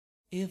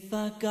If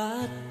I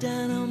got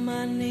down on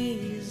my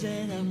knees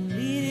and I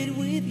pleaded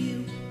with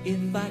you,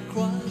 if I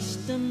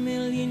crossed a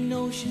million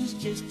oceans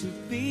just to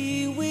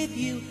be with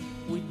you,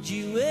 would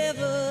you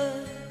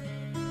ever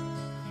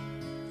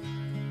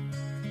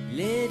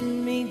let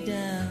me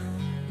down?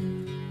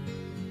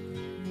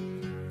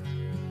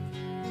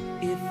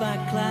 If I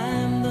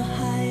climb the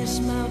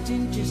highest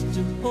mountain just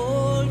to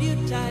hold you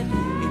tight,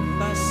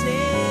 if I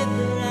said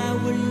that I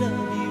would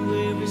love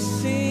you every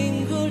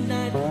single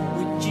night,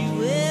 would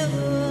you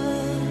ever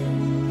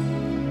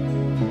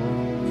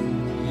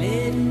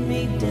let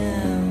me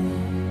down?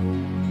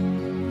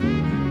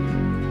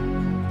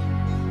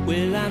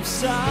 Well, I'm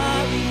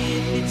sorry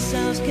if it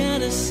sounds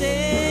kinda sad,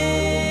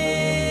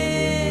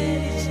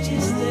 it's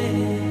just that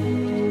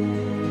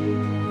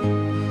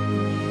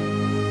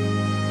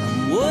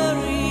I'm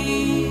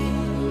worried,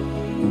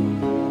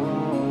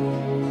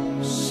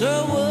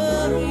 so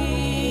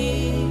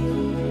worried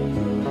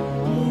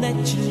that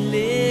you're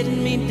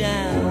letting me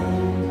down,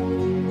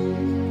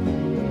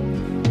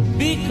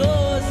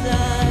 because I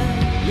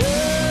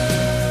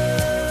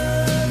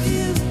love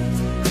you,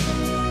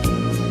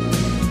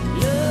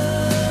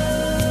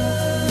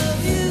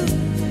 love you,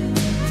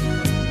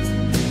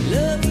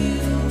 love you,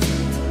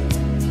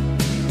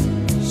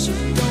 so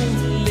don't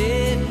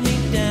let me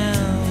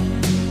down.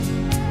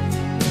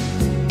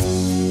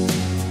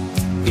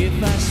 If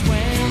I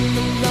swam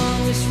the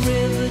longest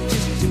river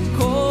just to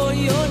call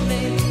your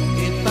name,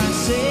 if I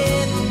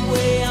said the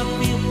way I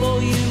feel for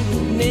you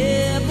would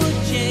never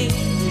change,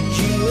 would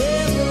you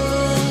ever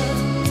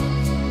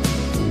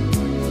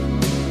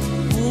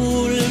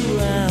fool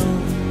around?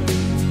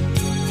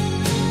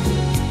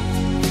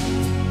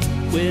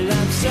 Well,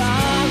 I'm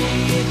sorry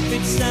if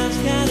it sounds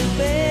kind of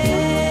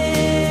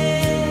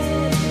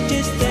bad,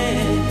 just that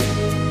I'm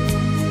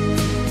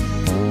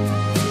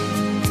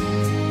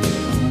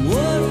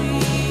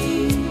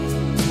worried,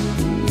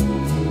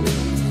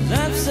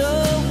 I'm so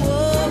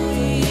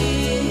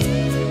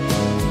worried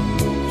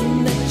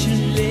that you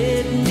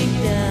let me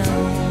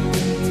down,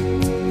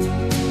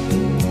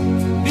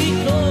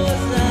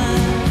 because I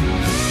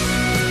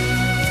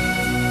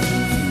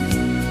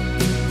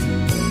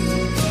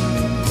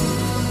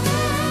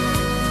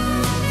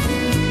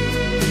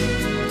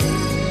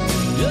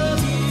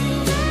love you,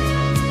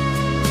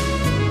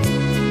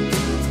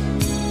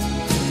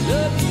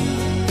 love you.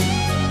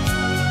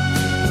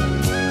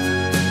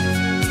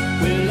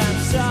 Well, I'm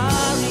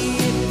sorry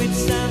if it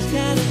sounds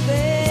kind of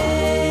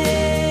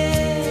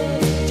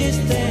bad,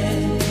 just that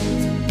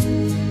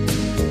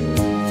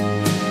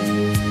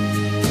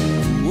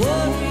I'm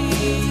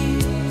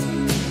worried,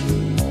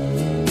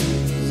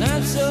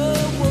 I'm so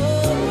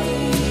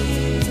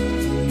worried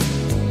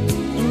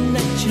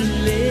that you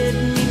let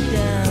me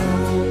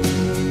down,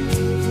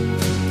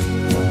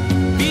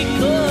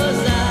 because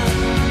I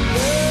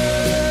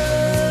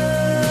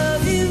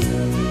love you,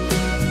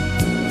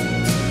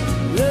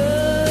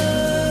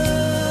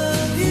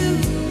 love you,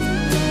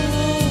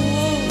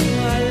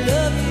 I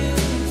love you,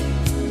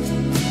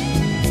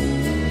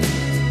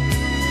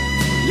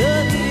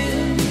 love you,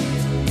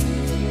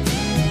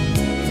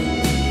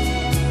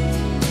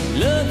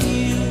 love you.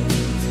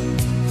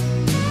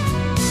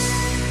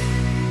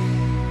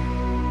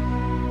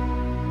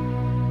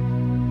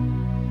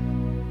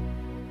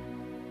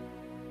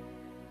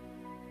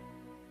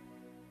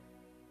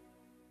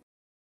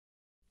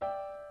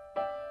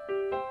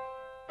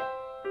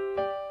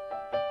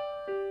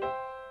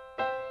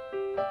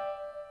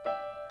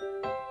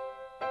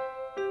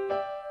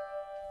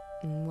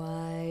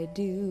 Why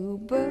do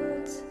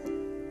birds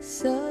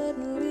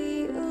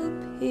suddenly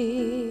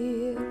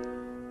appear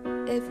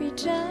every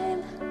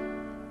time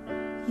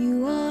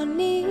you are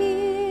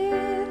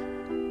near?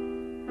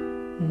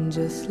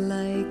 Just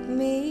like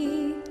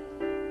me,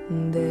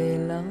 they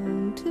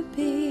long to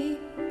be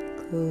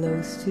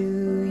close to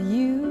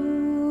you.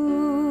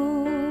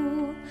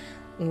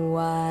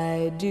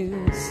 Why do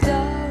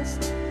stars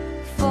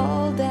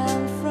fall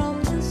down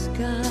from the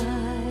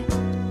sky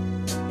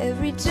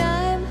every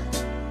time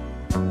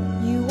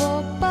you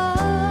walk by?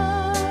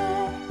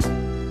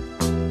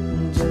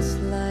 Just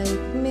like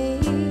me,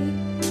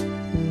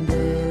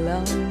 they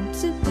long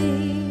to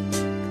be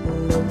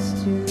close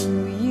to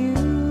you.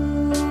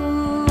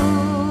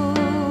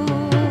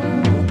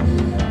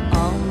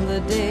 On the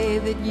day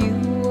that you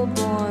were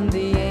born,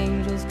 the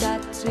angels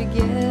got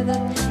together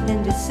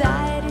and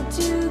decided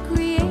to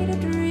create a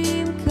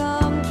dream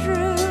come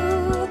true.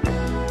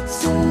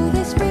 So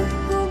they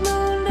sprinkled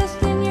moon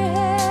dust in your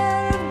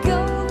hair and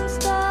golden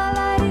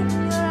starlight in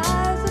your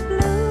eyes of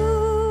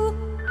blue.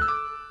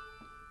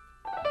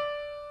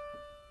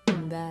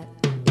 That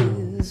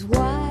is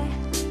why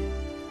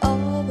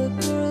all the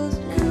girls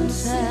in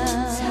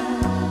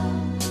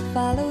town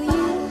follow you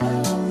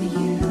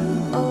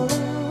all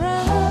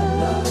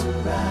around.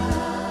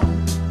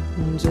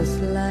 Just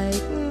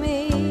like me,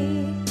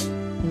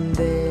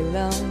 they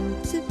long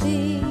to be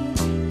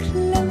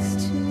close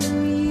to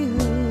you.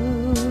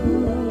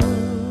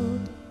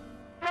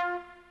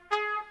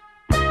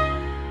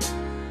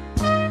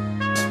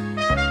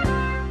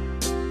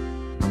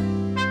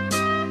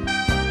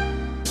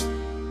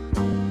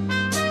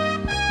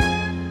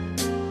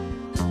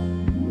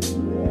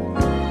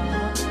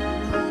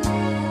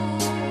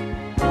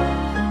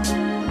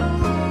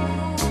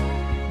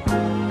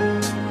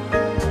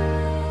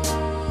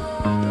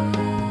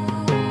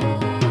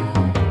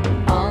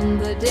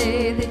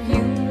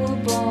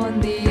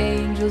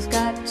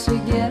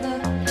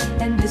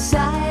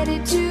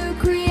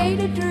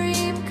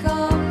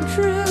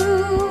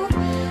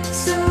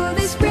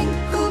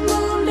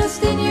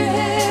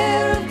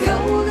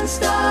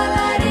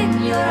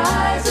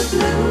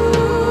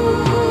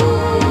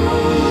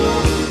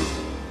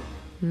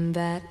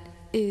 That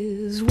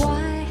is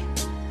why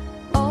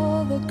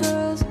all the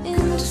girls in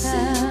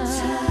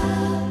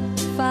town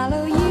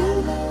follow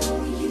you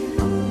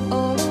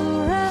all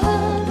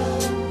around.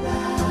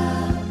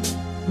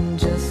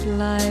 Just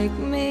like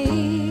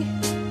me,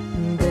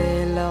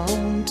 they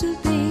long to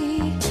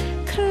be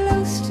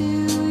close to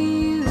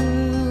you.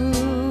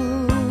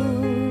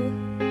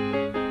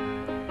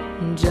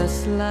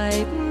 Just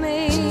like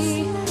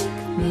me,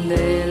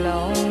 they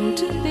long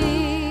to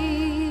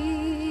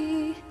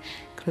be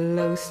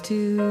close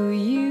to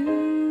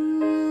you.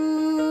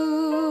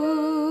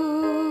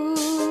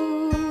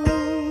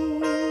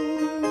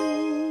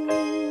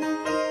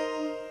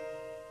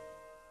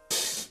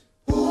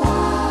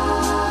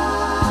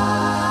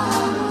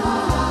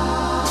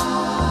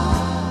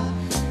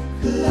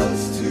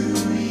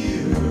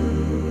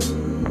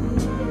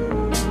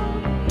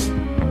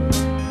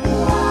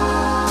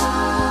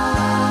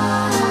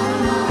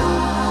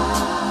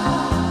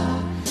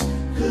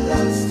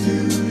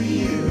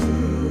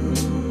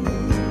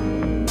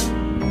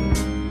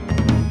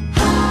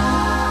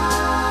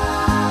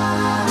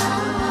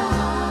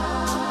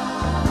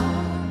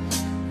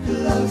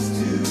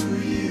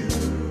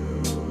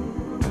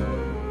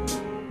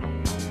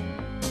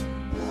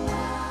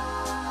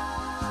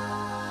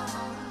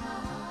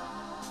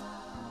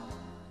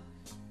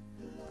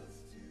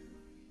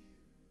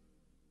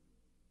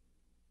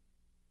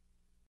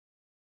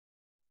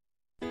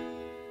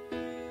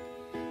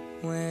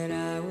 When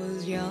I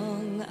was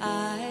young,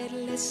 I'd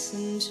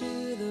listen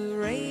to the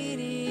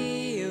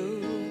radio,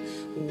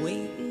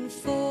 waiting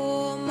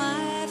for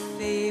my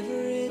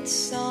favorite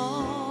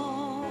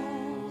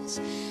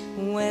songs.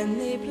 When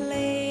they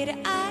played,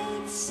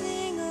 I'd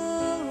sing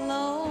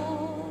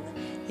along.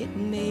 It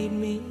made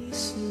me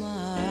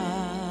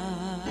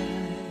smile.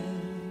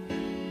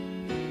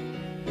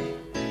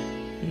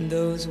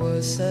 Those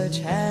were such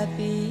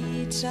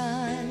happy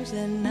times,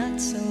 and not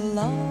so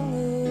long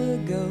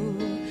ago.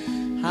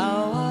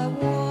 How I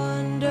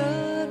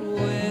wondered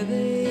where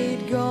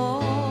they'd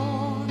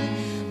gone.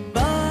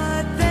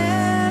 But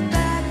they're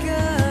back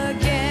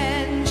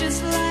again,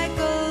 just like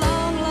a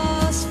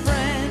long-lost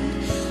friend.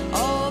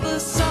 All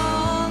the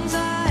songs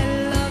I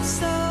love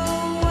so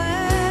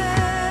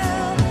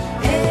well.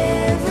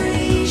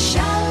 Every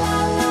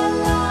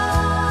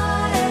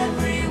sha-la-la-la,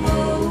 every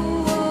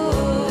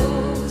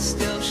whoa-whoa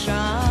still shines.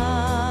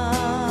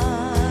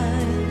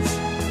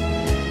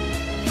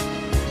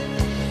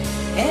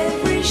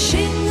 Every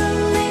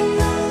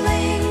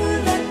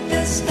shing-a-ling-a-ling that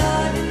they're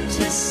starting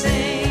to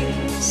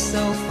sing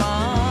so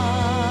fine.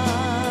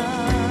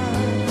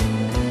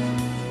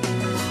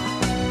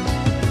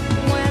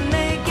 When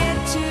they get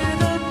to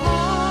the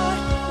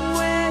part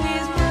where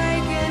he's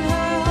breaking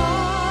her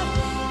heart,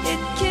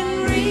 it can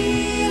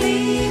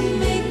really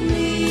make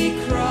me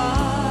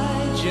cry,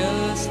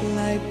 just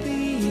like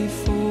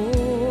before.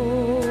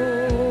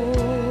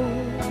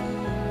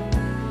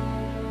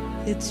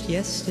 It's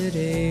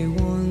yesterday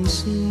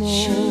once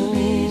more.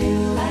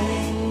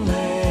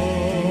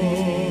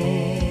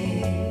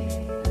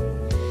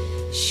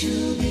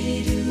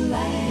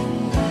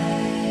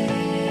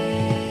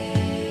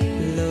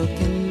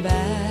 Looking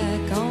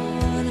back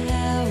on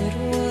how it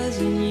was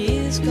in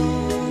years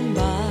gone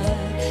by,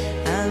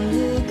 and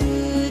the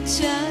good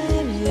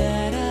times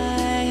that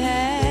I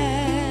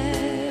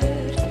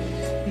had,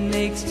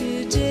 makes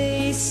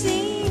today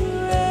seem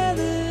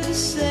rather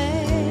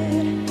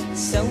sad.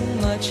 So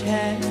much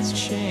has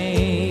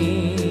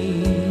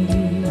changed.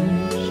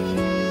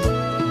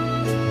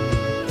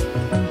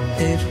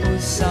 It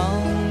was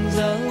songs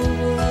of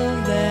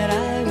love that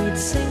I would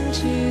sing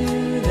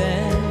to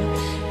them,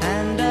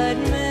 and I'd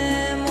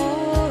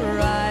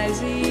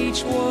memorize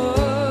each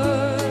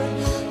word.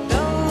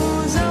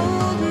 Those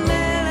old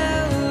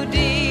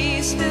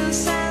melodies still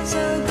sound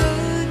so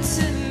good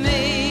to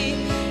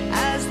me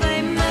as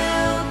they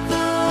melt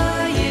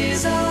the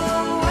years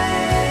away.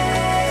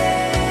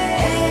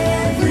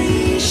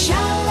 Every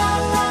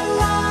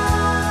sha-la-la-la,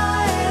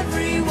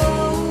 every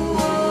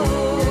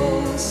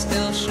whoa-whoa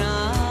still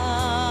shines.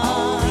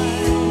 All the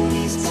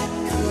oldies but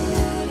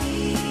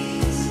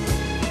goodies.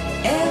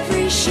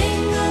 Every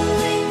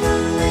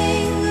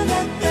shing-a-ling-a-ling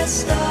that they're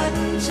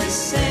starting to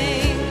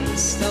sing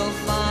so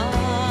fine.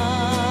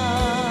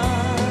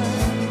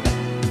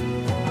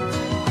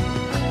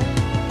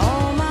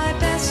 All my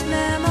best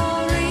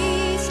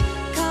memories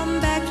come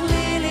back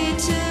clearly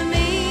to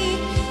me.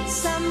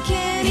 Some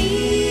can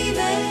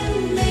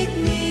even make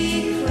me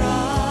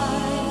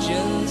cry,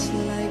 just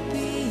like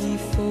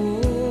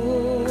before.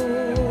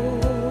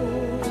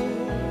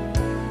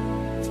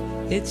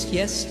 It's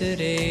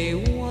yesterday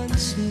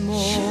once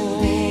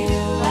more.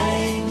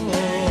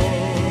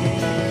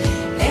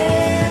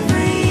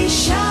 Every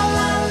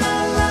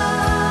sha-la-la-la,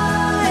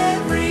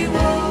 every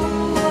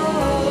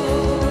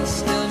whoa-whoa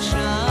still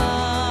shines.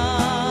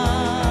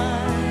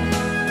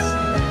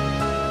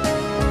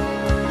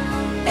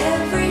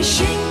 Every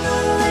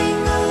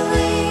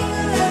shing-a-ling-a-ling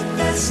that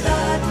they're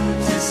starting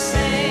to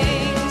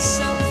sing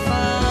so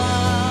fine.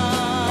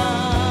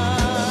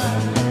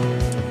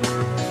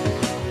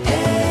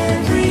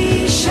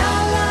 Every sha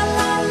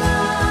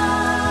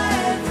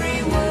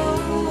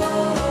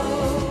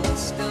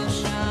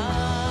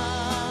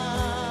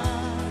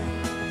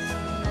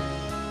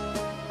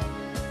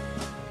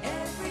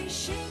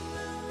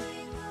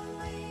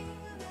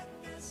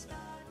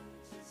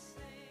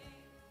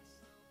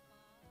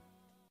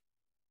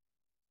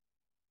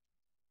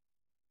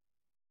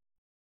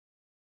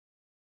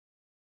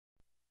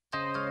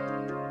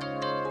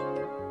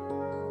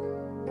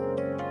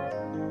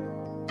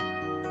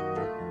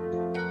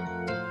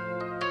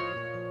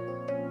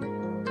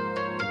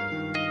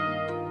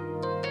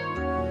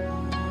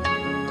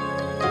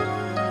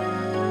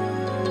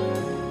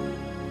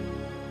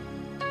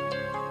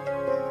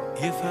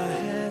If I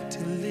had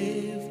to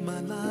live my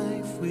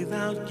life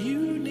without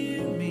you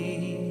near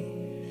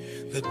me,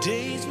 the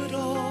days would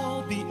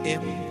all be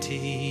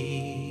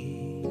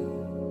empty.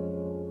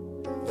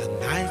 The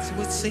nights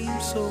would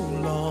seem so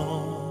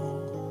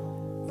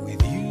long.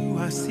 With you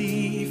I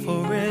see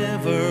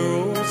forever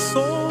oh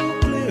so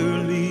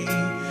clearly.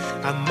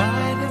 I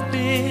might have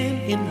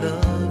been in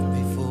love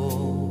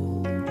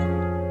before,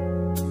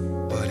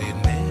 but it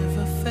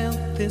never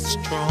felt this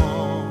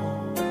strong.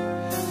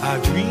 Our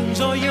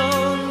dreams are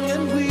young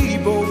and we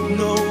both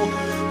know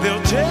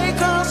they'll take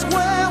us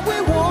where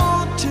we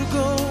want to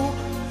go.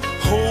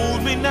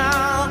 Hold me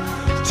now,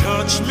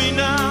 touch me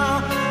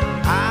now.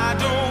 I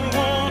don't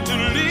want to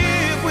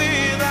live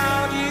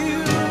without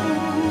you.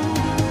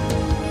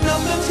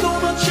 Nothing's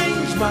gonna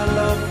change my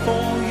love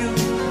for you.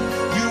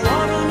 You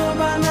ought to know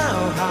by now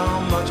how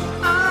much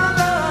I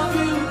love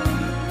you.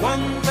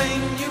 One thing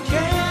you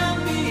can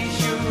be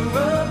sure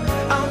of,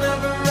 I'll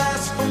never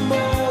ask for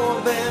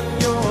more than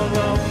your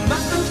love.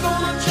 Nothing's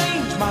gonna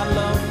change my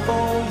love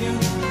for you.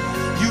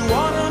 You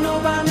ought to know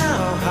by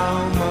now how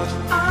much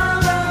I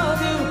love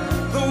you.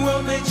 The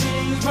world may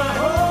change my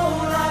whole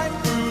life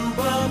through,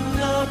 but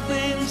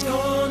nothing's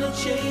gonna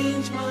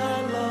change my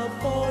love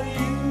for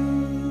you.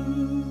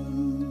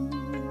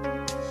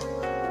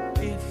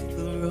 If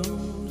the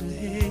road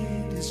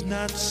ahead is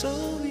not so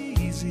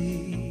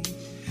easy,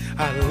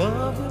 our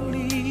love will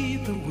lead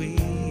the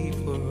way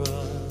for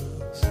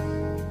us.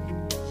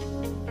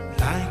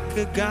 Like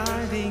a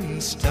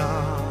guiding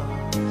star,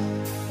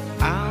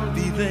 I'll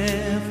be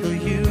there for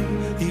you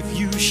if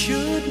you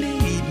should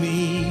need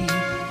me.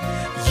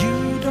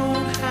 You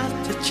don't have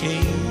to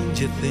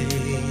change a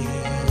thing.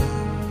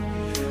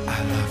 I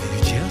love you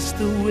just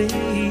the way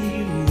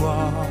you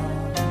are.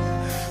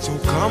 So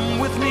come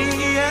with me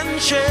and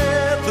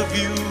share the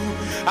view.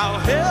 I'll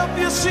help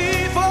you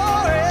see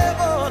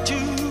forever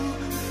too.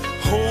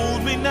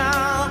 Hold me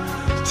now,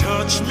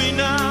 touch me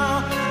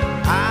now.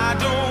 I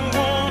don't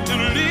want to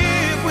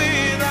live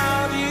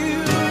without you.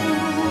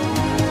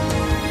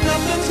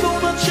 Nothing's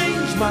gonna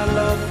change my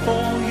love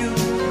for you.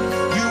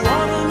 You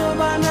ought to know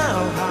by now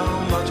how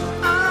much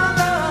I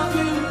love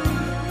you.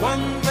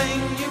 One thing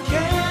you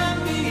can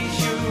be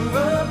sure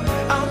of,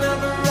 I'll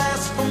never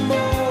ask for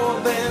more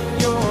than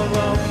your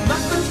love.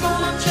 Nothing's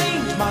gonna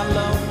change my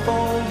love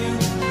for you.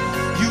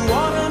 You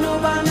ought to know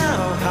by now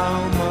how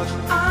much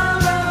I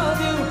love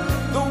you.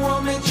 The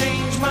world may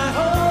change my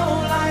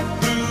whole life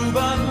through,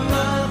 but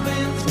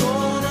nothing's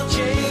gonna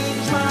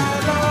change my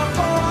love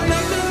for you.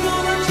 Nothing's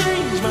gonna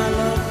change my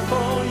love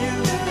for you.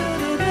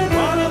 You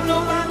ought to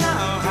know by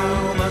now how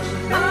much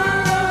I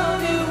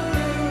love you.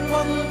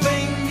 One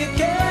thing you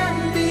can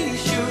be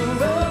sure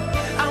of,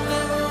 I'll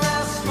never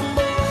ask for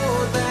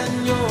more than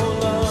your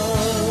love.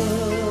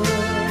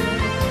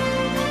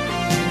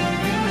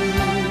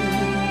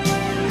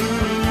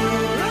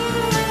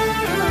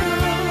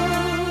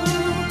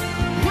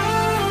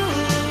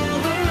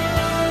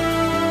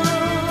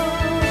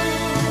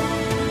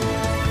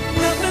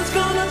 Nothing's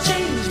gonna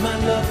change my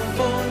love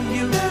for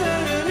you.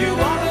 You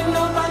ought to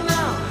know by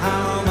now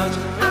how much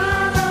I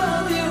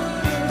love you.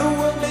 The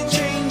world may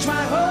change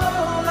my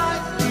whole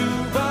life through,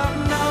 but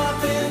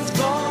nothing's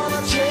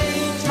gonna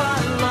change my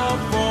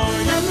love for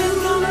you.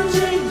 Nothing's gonna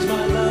change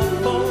my love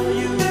for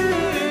you.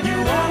 You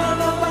ought to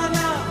know by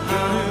now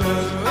how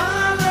much I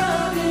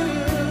love you.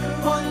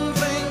 One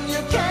thing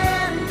you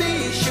can be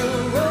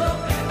sure of,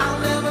 I'll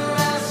never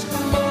ask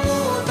for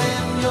more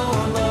than your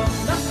love.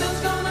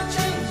 Nothing's gonna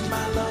change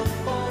my love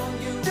for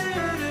you.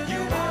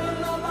 You ought to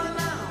know by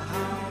now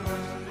how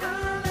much I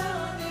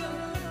love you.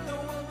 The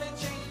world may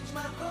change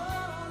my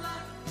whole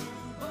life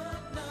through, but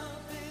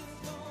nothing's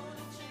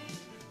gonna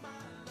change my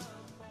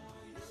love for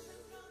you.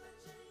 Nothing's gonna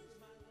change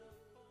my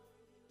love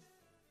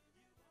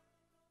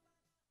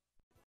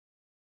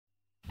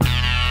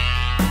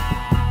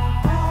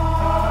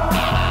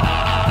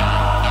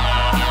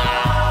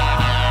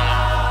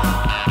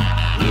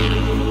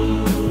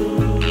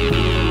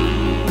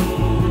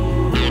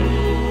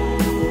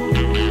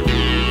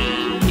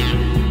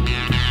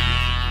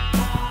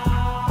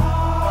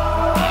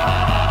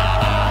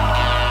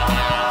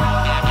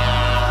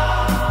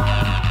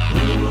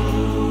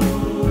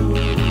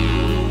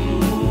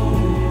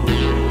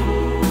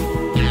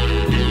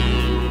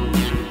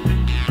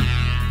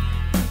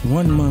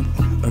One month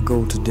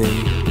ago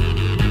today,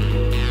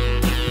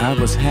 I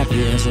was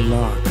happy as a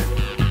lark.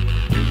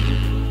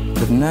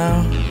 But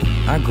now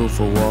I go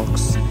for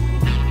walks,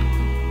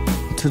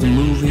 to the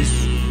movies,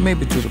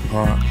 maybe to the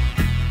park.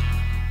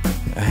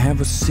 I have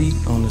a seat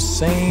on the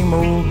same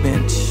old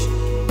bench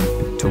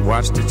to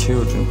watch the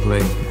children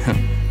play.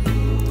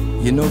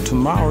 You know,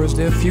 tomorrow is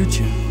their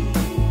future.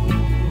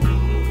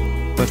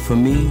 But for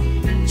me,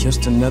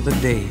 just another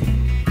day.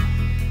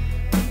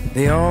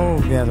 They all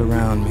gather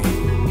around me.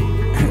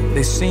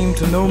 They seem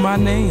to know my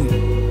name.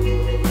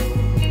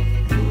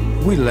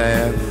 We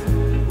laugh,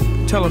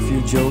 tell a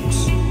few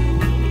jokes,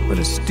 but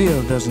it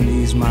still doesn't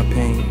ease my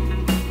pain.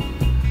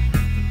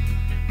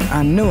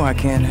 I know I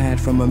can't hide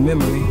from a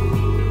memory,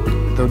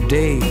 though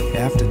day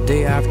after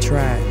day I've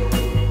tried.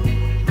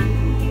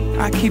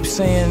 I keep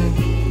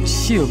saying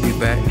she'll be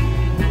back,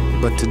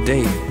 but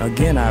today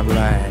again I've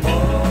lied.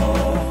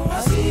 Oh,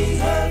 I see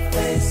her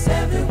face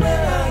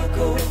everywhere I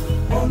go,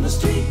 on the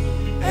street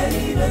and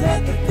even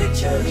at the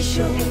picture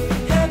show.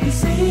 Have you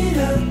seen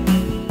her?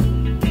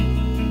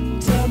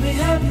 Tell me,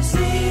 have you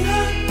seen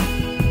her?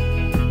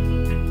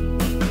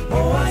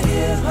 Oh, I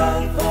hear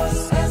her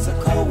voice as the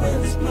cold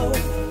winds blow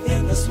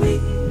in the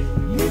sweet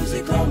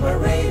music on my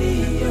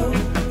radio.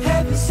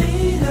 Have you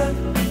seen her?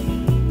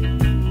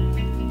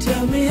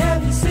 Tell me,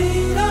 have you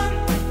seen her?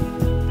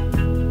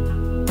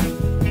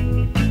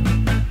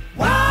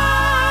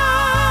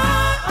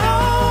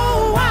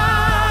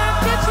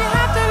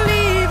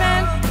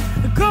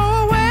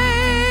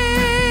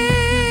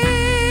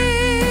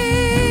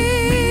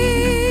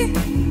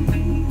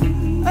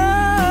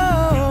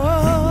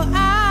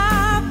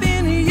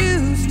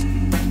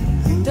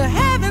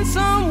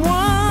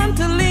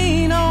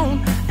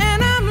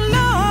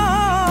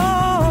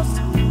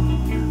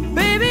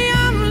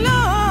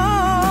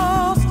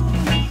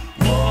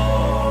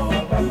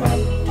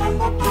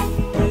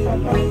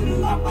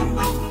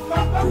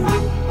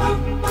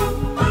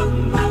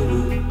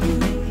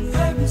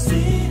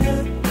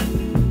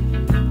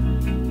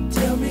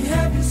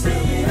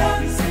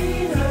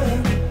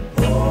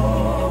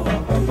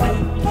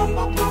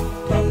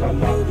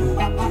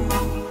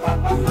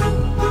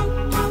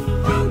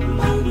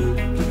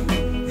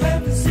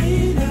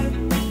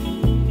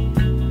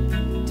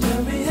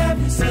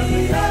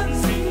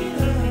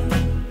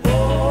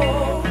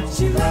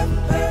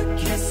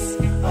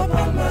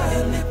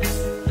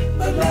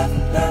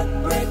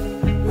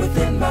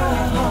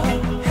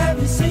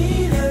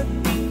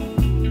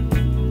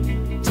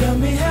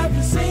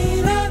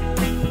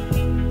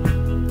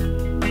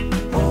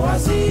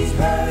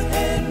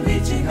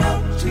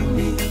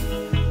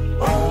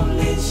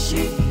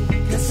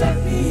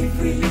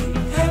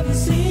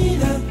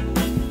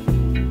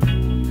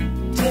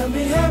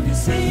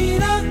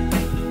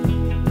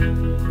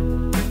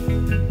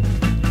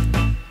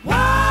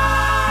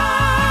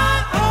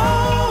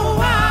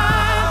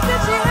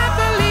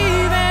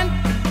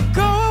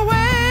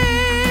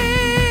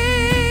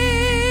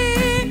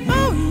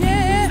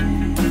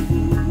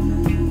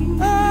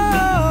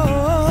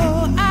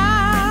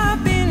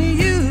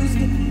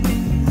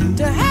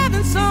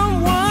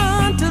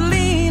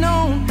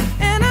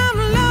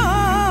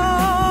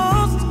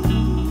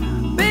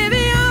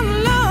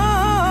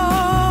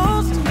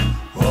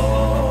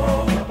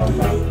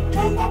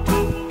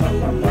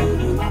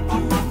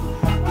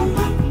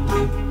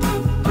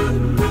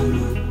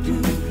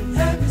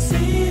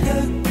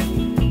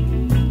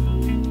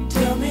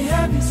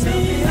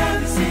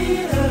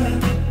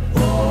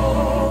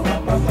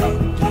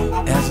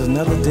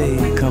 Another day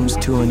comes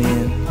to an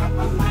end.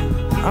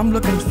 I'm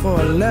looking for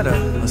a letter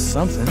or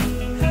something,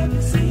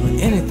 or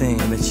anything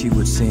that she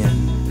would send.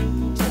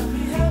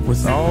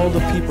 With all the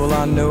people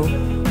I know,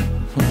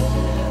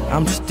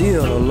 I'm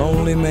still a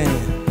lonely man.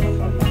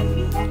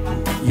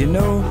 You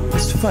know,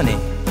 it's funny.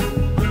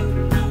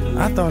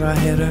 I thought I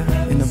had her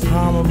in the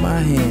palm of my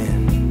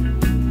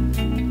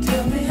hand.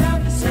 Tell me,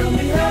 have you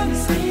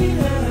seen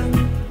her?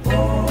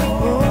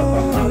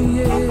 Oh,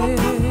 yeah.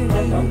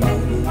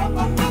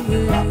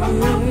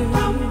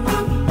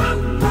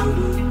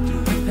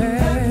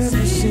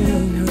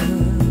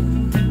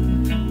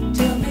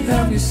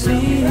 Have you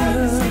seen her?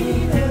 Have you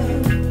seen her?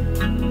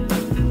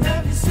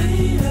 Have you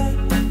seen her?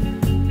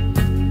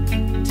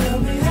 Tell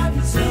me, have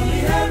you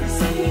seen her?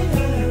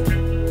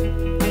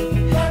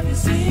 Have you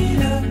seen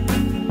her?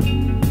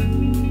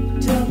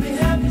 Tell me,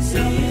 have you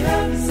seen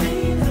her?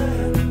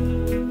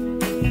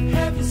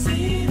 Have you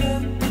seen her?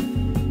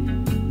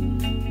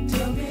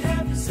 Tell me,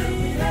 have you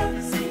seen her?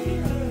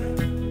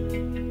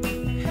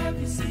 Have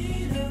you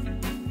seen her?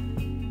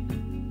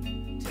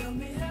 Tell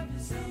me, have you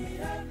seen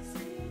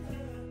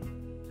her?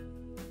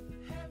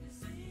 Have you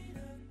seen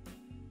her?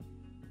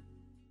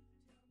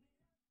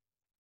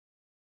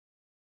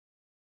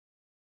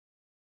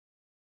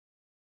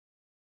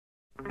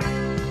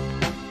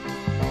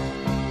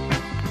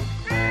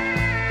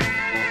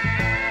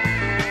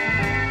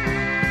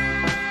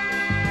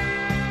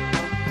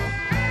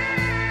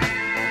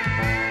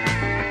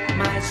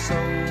 My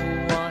soul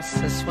was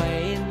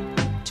swaying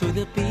to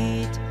the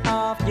beat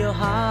of your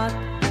heart,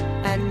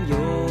 and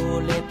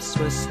your lips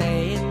were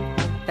saying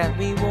that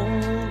we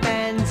won't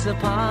dance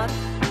apart.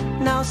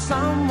 Now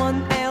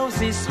someone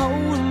else is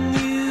holding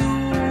you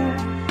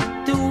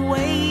the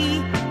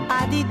way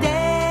I did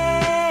then.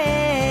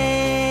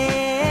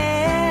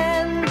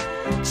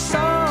 So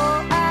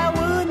I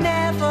would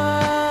never,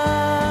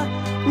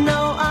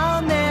 no,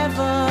 I'll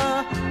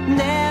never,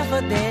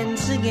 never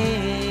dance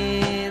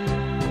again.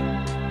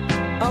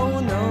 Oh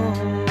no,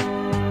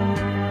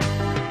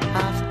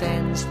 I've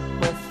danced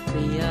with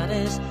the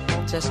others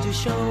just to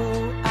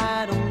show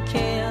I don't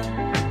care.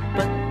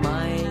 But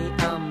my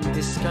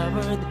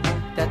discovered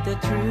that the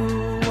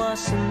truth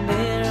wasn't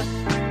there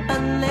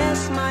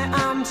unless my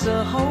arms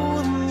are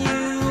holding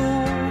you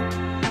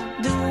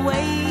the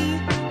way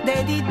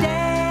they did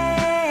then.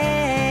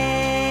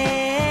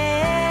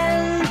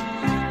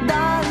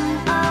 Darling,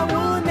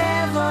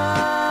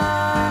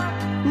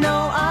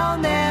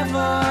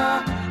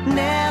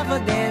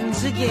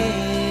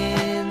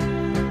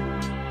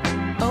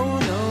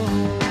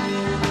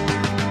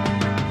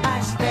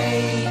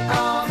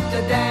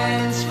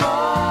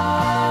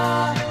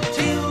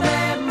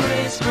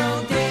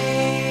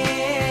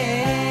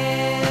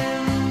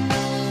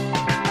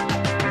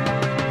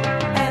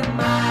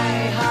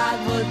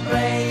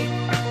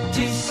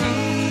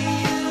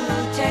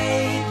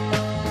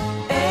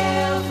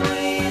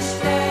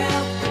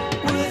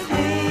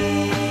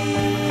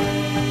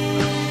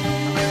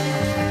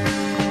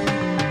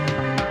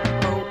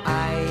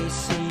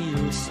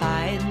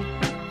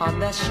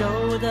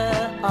 shoulder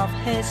of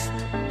his,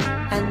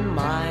 and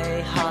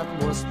my heart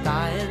was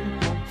dying,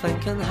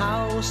 thinking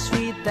how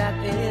sweet that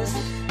is.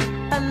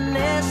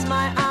 Unless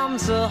my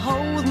arms are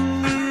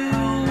holding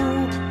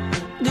you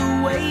the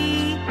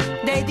way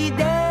they did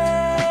then,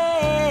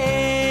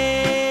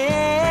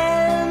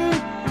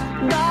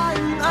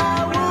 darling, I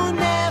will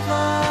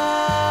never,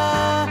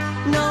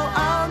 no,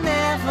 I'll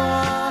never,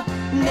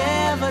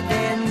 never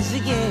dance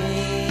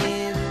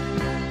again.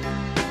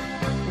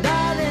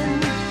 Darling,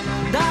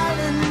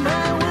 darling,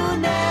 I will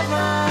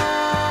never,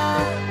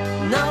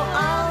 no,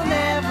 I'll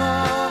never,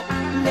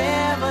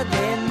 never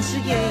dance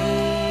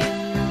again.No,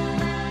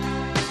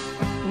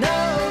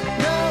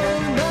 no,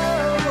 no,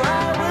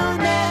 I will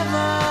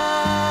never,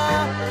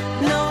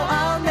 no,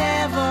 I'll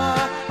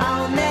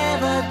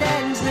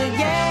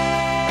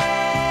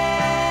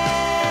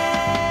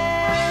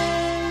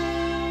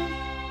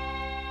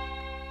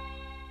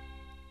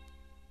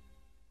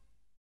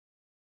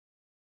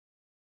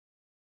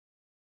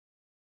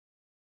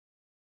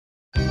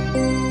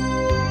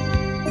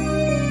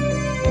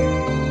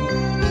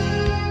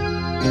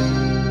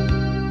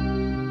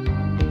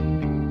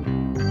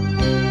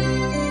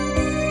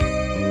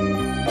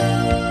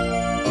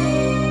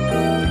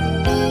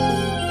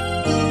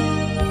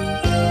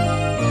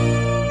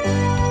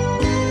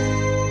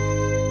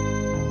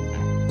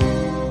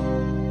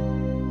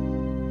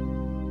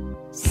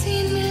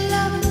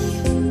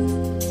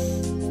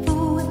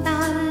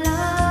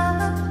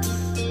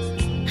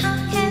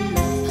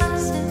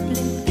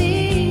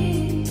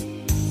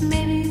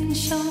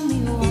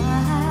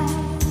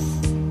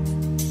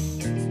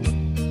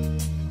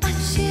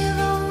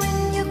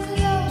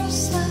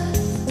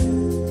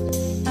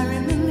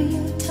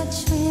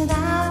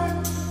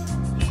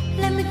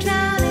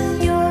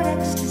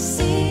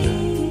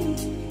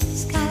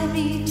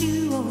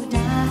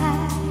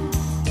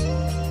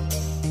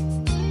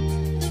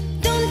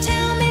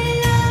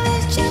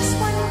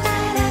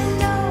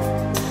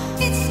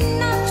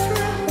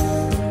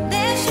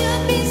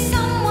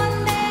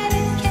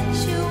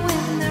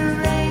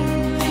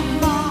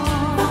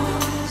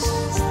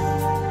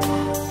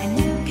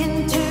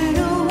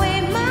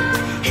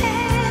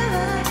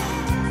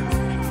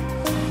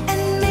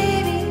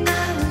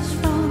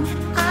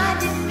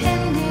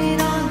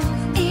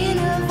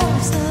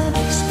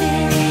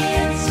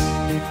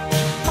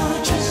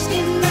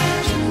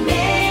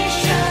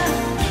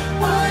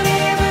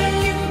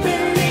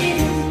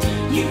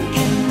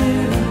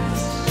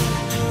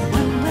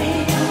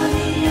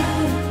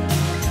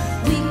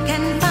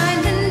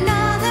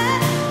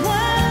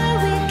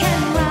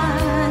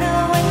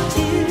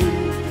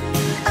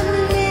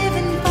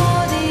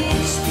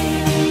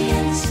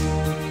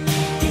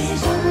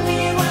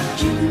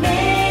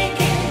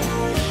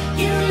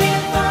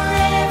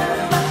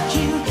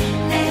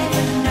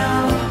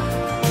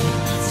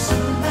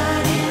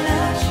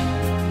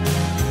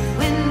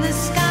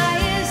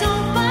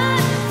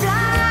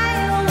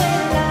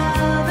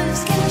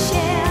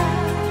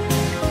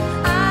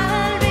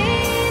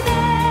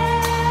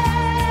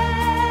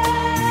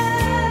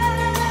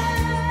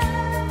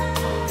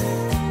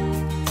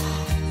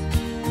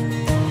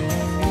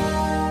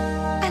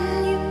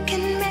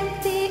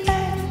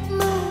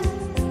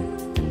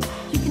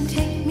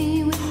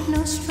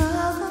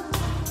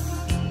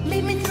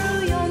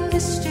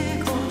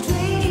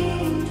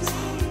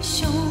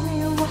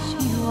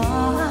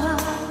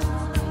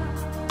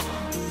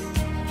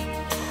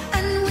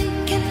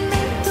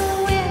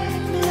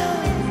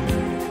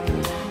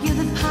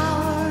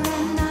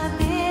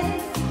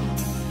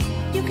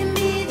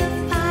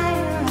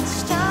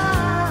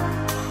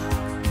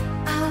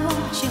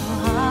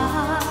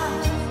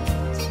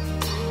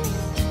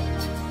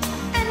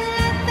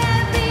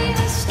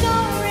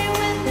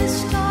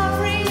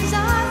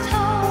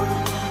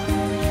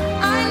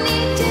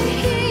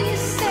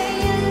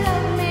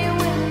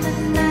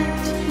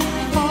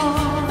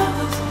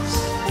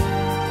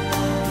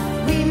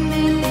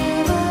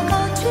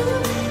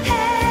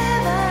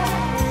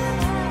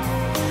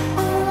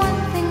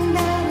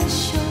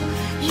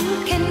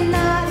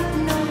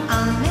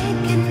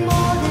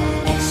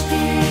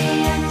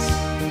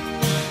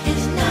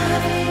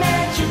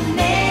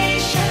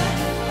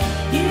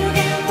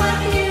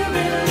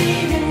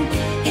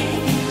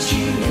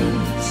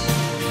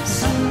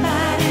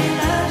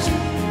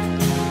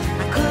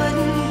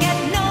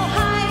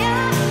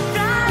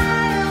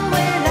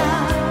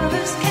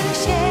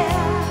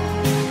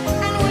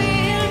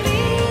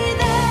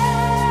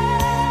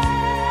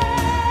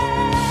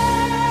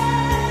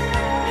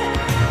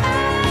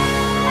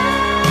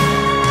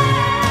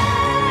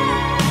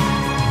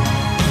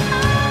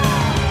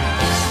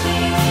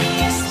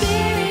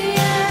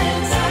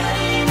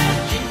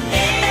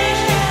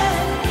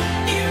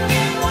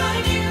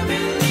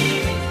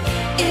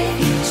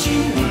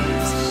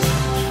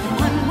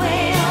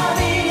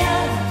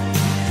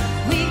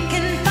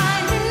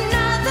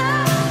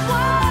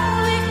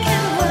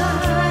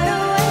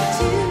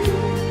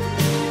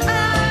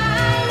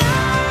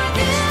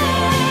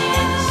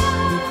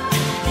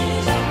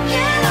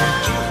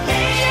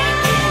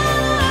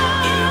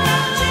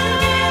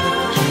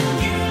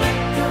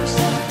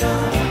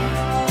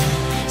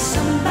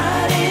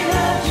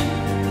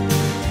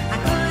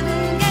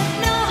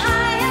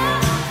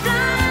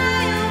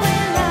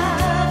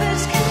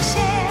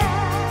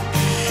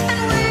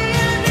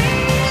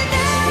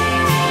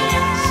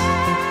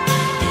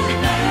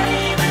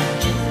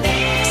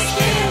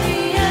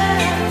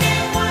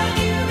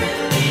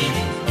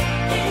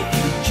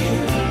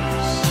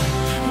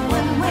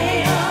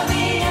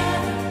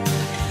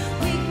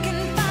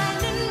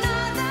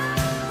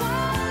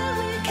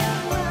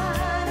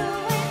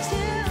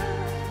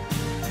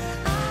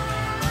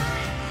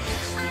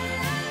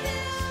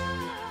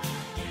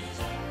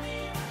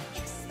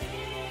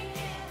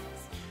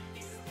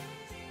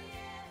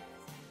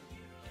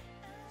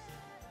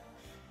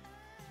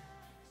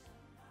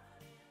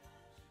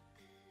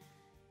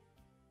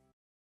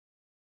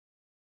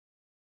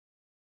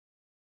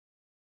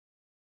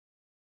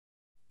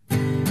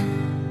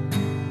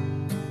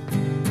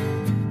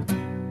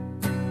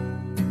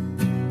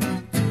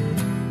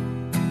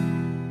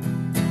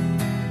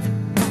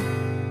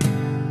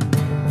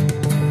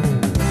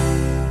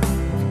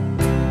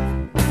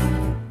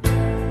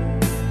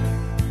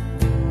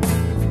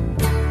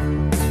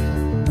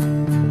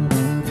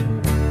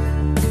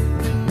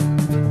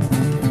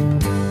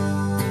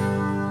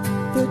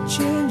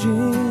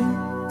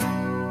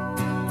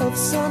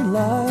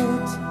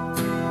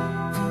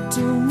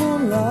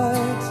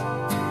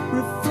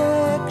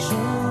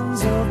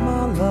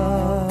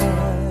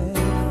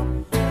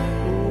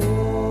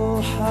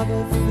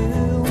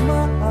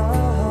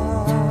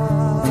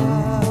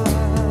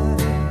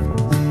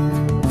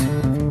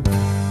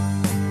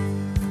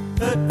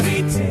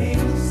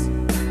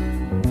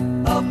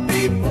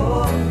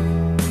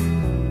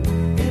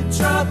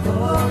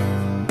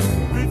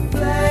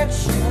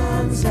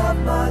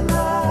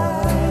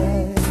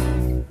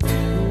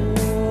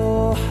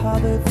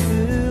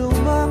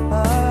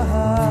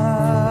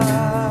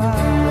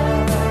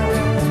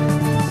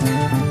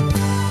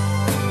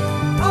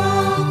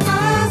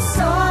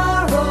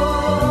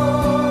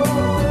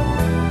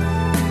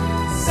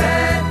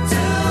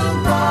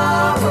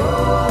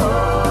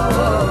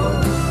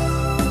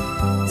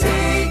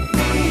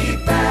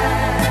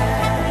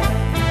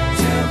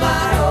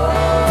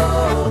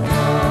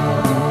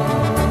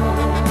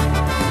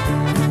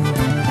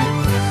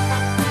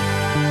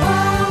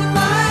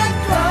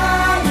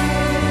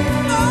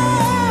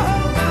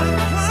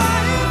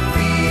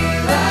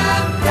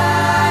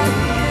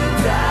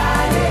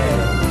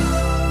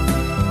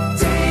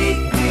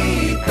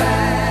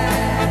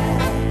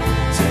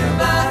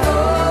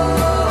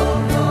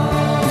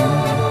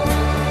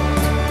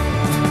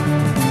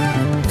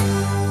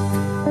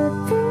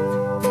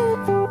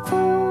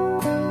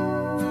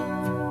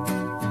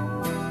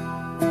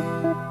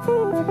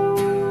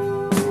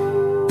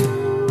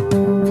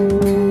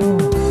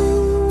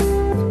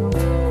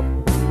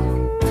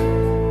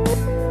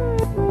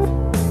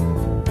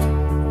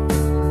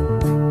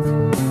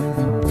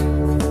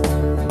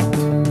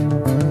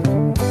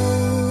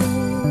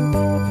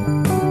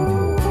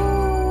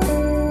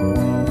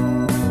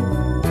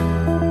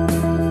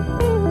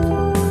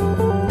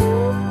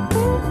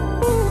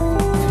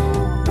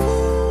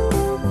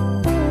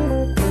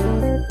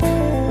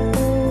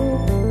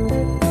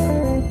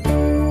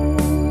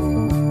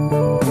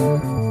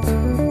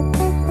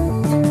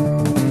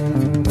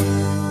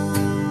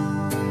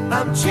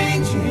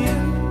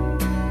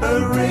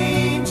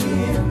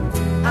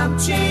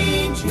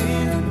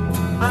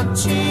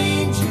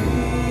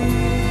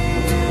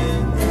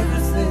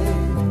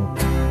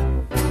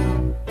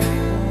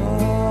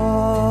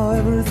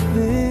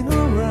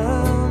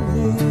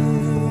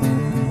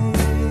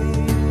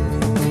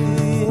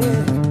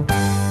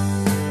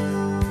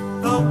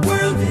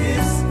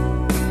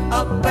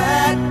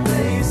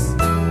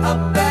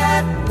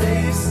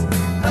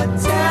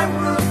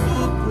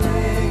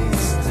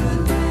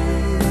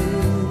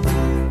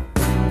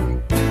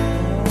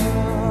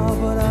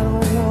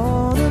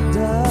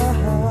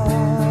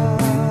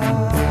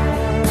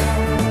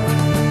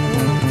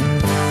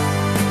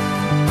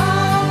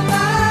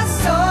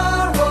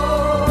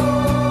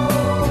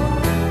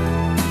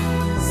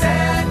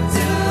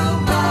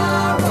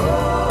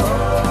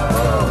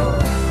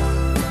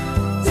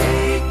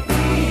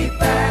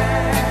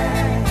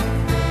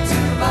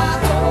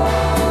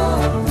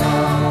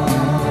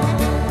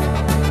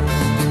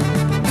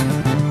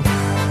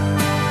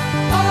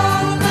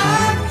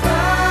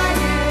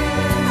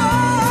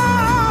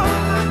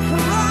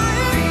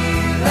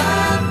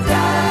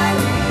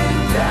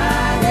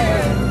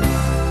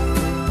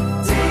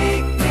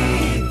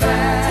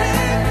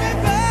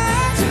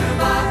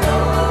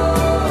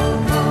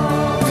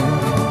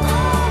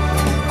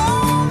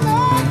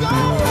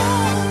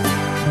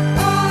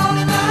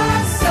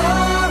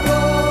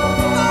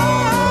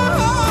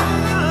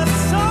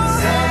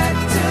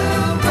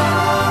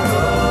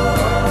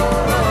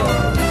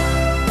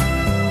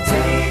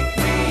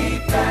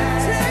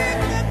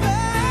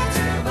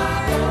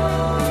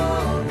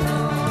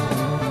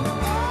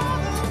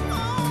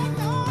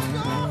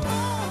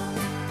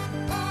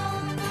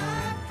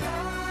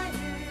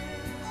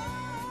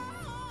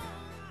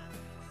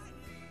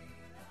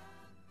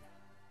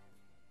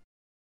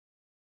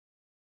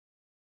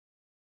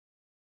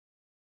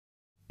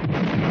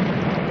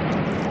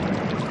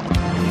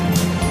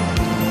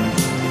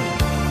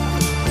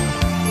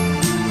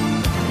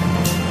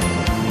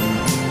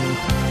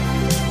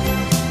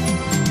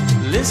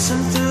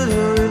Listen to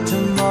the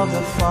rhythm of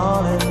the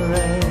falling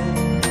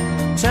rain,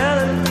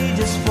 telling me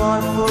just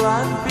what will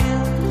I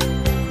feel.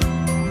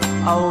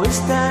 I wish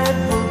that it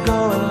would go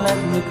and let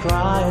me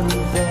cry in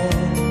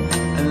vain,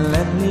 and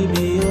let me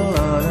be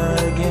alone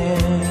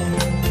again.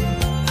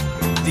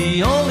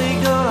 The only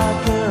girl I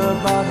care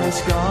about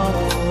has gone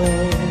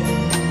away,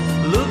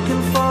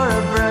 looking for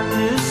a brand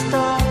new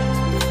start.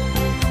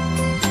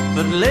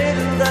 But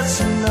later that's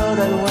to know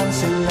that when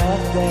she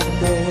left that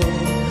day,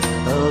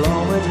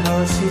 along with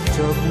her she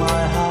took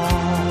my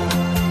heart.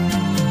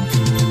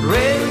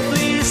 Rain,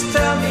 please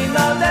tell me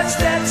now that's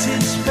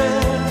it's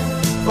fair.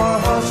 For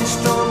her she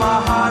stole my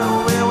heart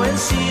away when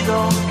she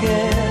don't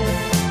care.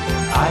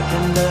 I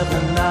can live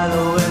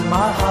another in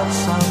my heart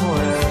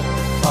somewhere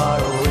far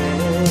away.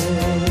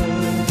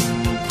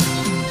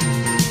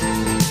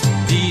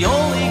 The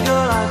only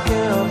girl I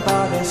care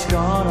about has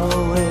gone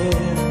away,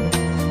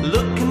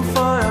 looking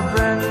for a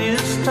brand new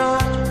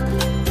start.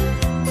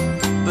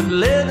 But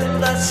little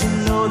does she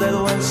know that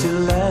when she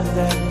left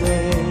that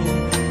day,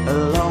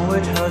 along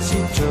with her she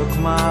took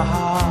my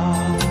heart.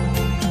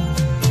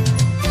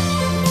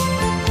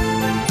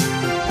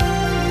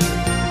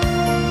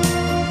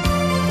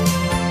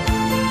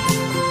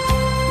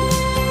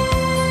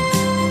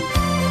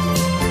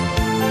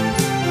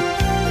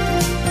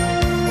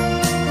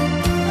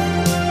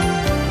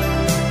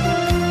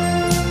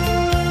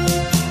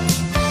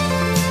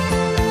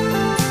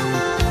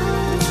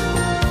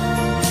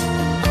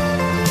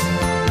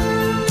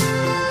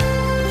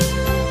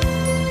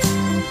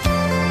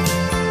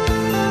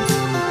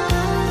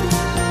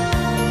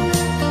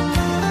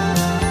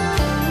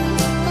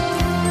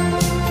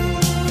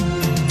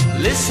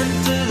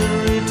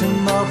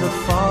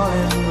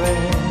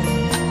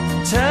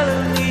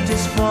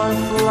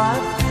 wonderful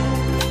life too.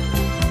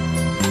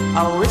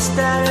 I wish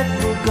that it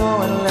would go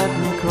and let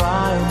me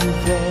cry in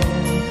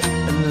vain,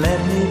 and let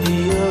me be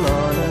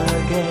alone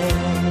again.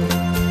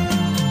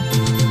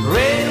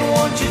 Rain,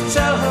 won't you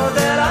tell her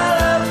that I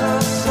love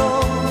her so?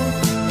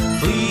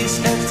 Please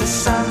ask the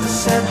sun to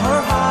set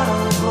her heart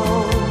on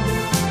gold.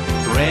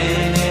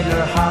 Rain in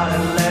her heart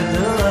and let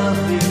the love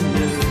in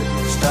you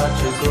start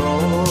to grow.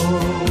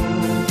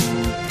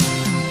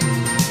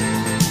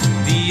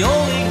 The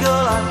only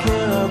girl I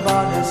care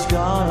about has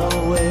gone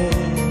away,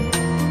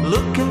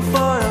 looking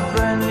for a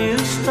brand new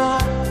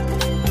start.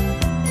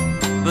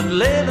 But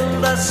little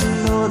does she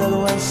know that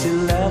when she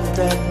left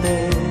that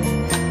day,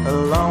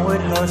 along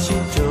with her she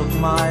took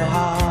my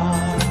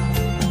heart.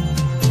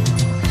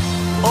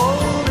 Oh,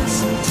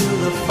 listen to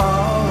the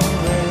falling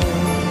rain.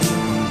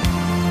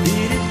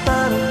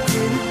 Dee-dee-da-da,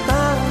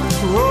 dee-dee-da-da.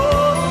 Oh,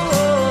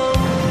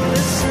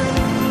 listen,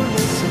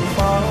 listen,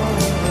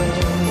 falling rain.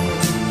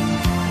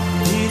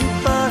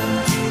 Dee-dee-da-da,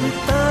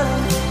 dee-dee-da-da.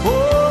 Oh,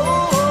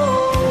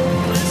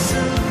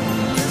 listen,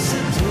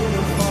 listen to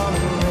the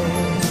falling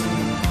rain.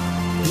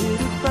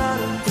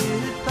 Dee-dee-da-da,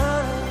 dee-dee-da-da.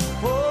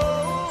 Oh,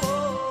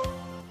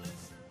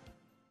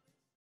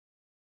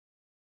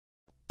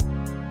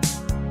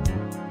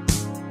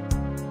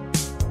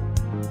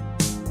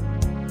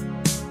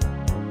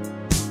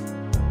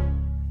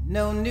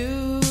 No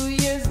New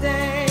Year's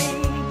Day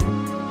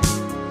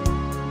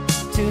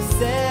to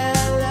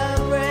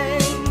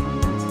celebrate,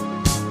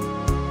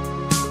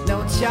 no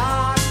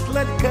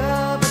chocolate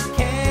covered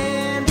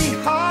candy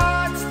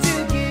hearts to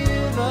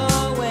give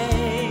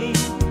away,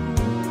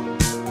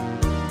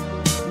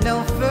 no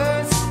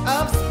first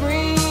of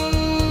spring,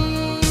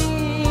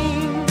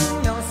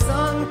 no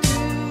song to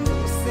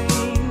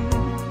sing.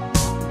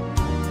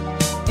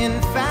 In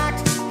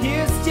fact,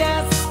 here's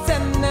just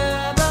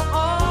another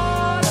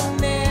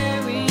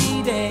ordinary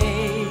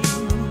day.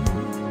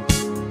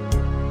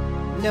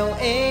 No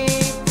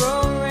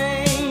April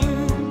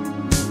rain,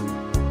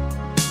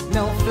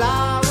 no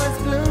flowers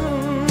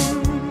bloom,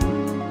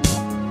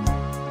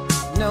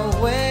 no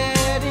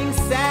wedding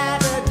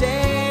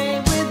Saturday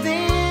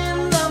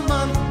within the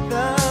month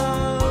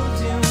of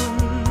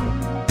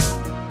June.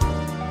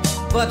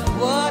 But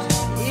what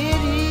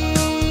it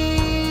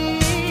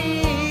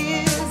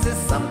is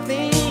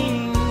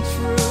something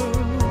true,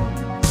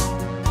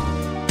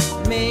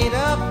 made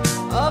up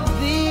of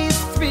these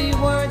three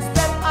words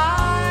that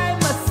I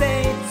must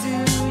say to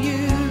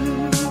you.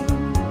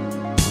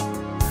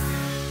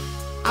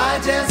 I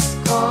just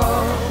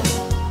called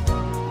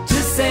to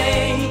say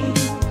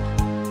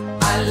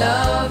I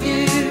love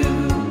you.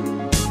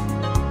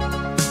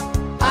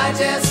 I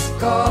just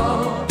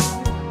called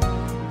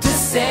to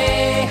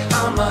say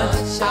how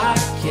much I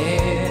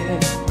care.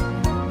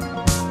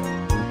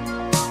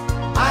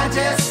 I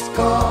just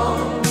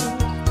called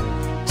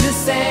to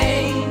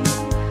say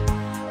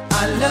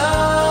I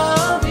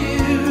love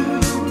you,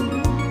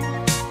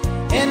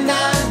 and I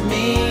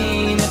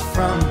mean it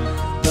from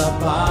the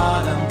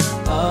bottom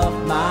of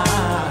my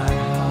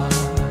heart.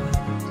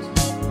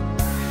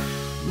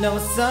 No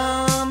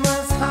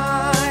summer's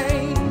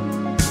high,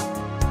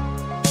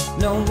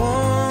 no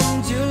warm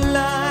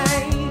July,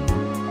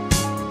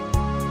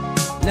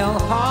 no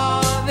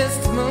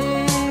harvest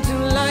moon to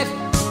light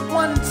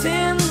one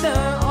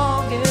tender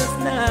August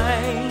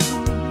night,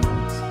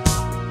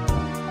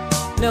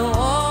 no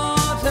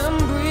autumn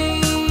breeze,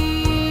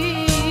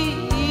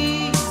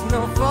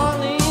 no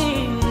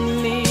falling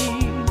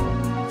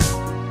leaves,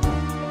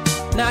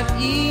 not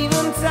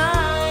even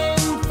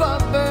time for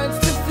birds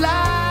to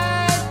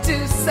fly to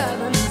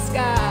southern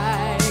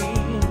skies,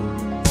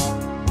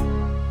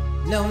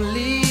 no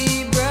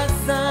Libra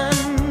sun,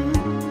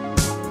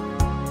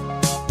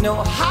 no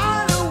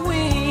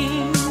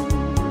Halloween,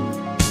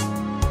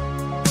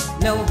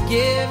 no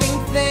giving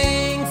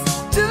thanks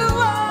to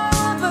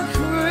all the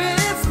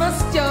Christmas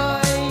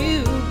joy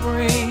you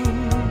bring.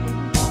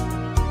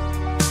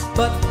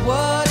 But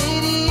what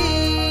it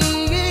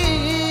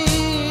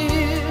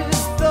is,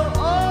 though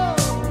oh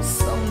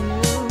so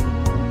new,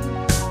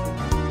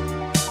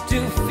 to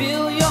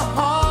fill your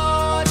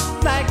heart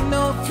like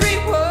no three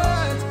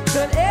words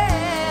could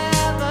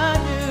ever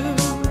do.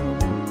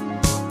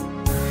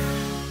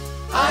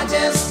 I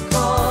just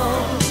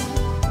called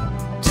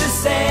to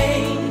say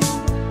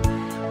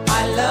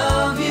I love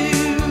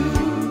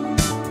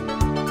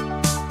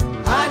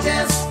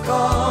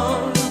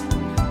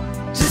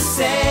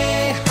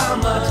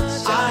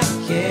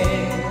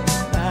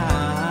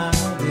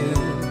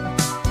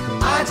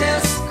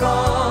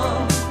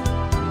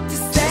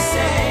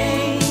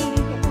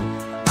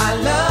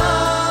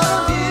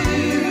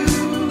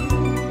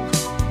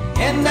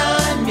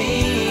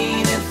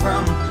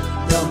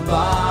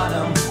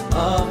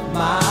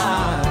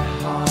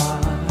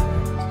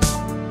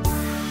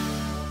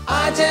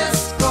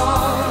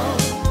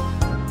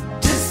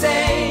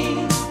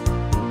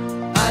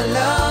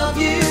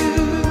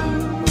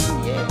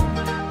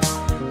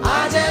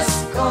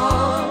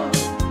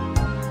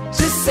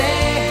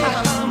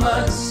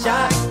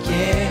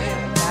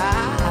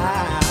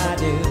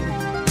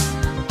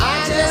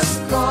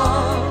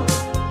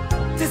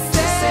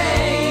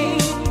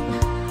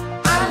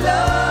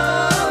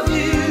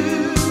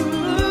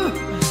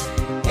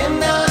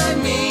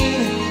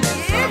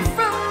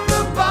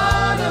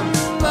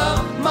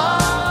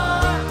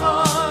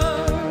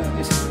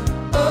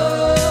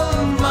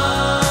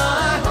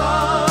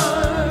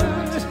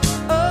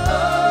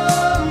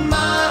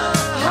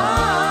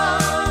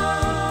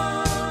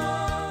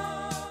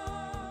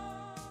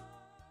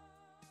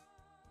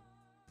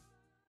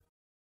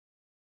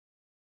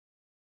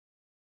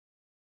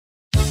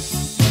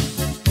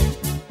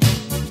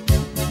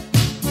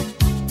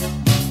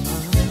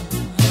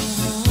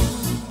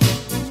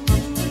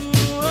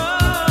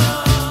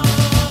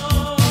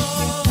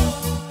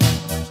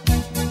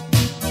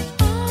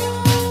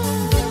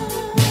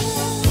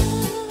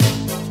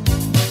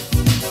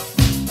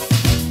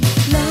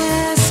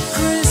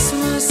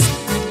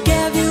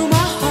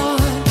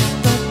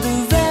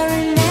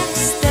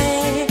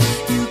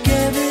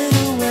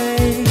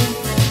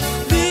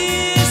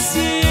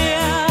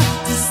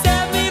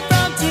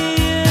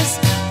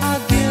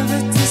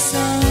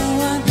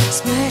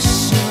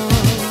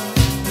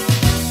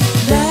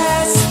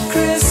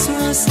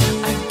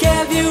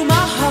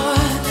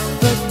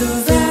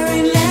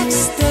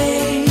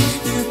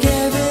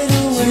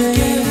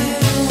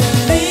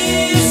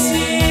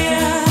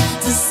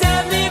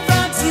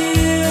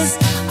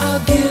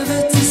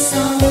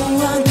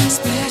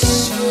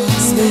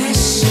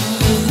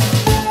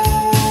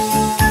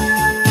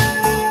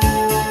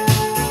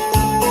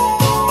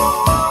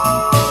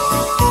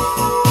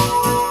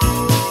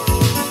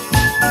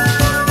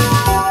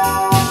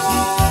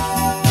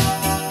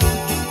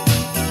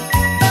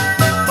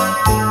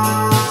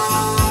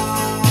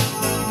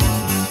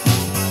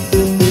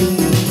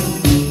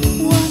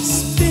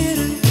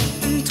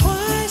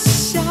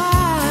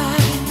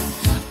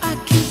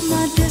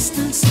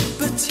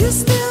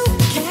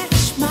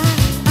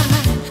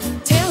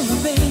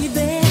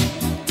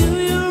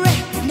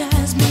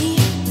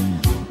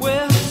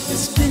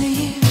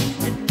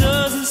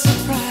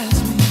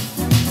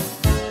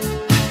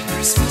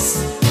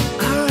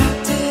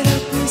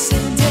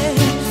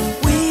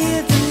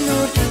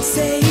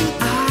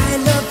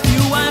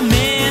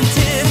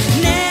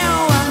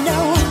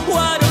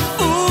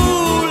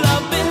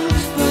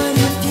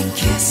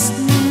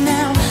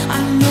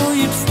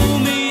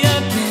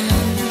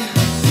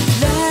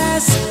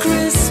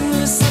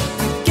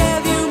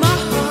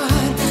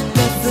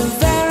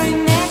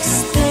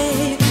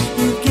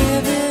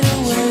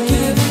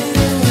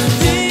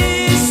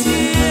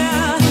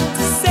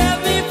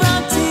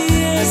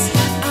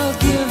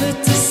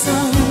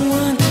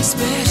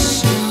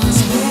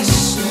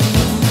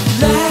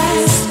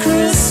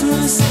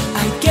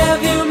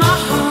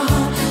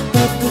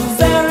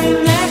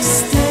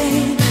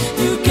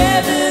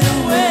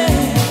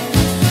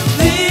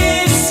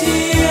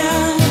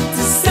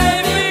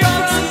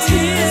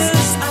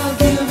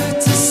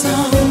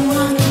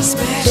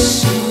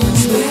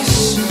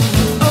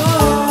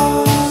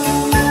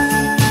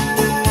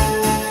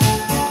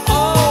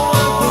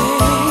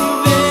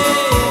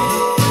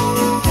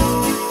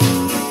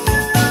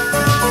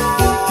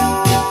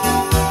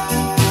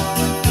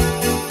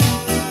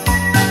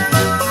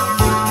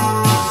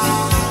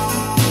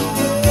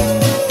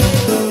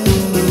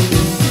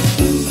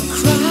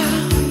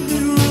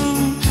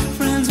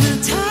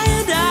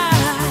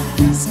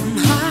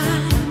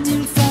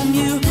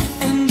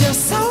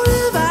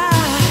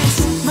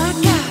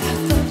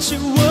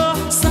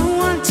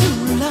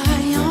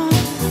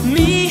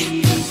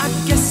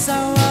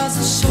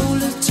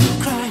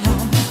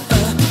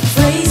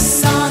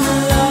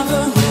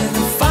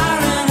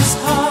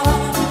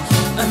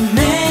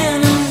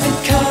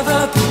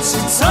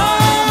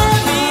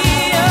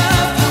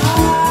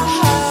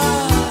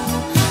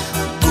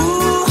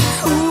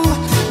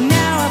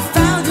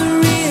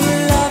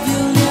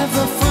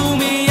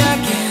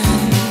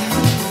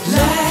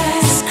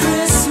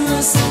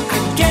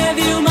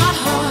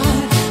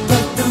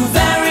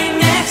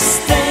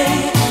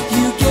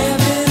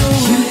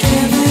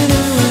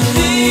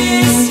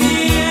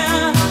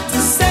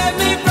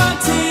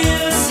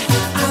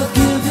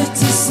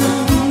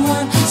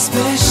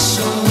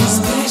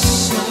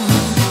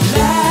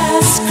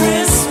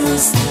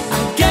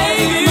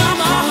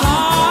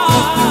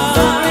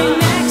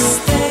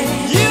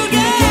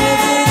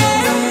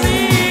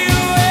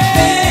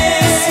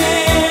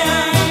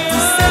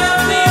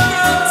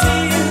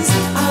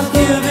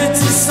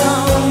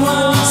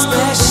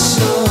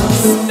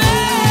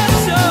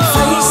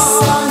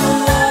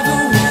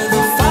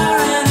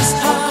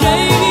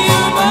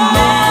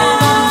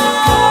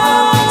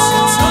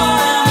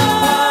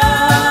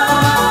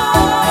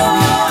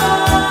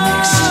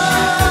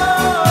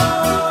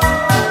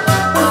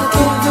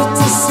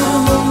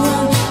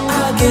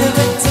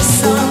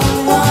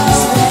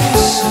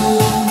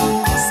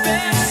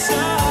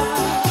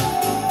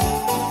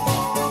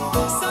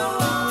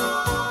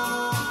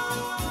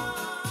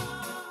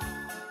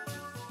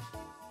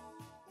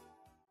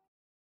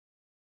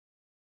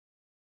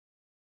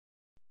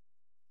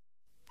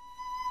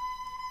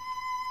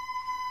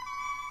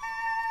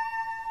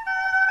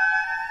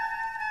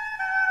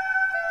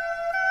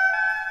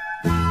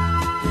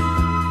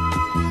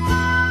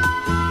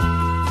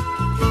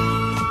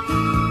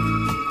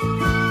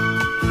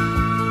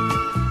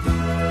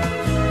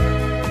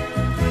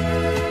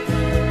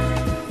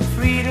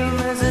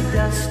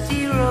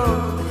dusty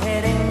road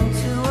heading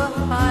to a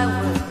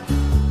highway,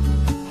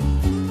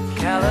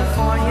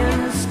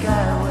 Californian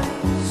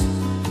skyways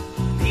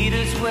lead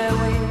us where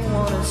we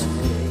want to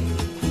stay.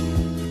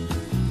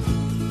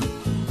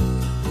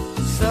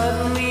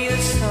 Suddenly a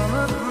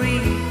summer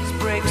breeze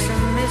breaks a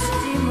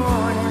misty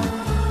morning.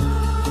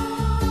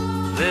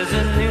 There's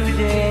a new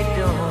day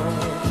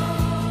dawning.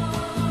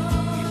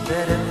 We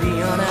better be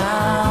on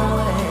our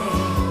way.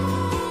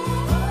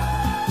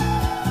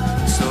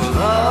 So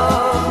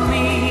love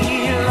me,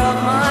 love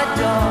my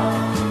dog.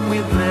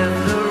 We've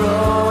lived the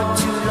road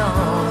too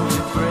long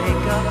to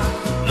break up.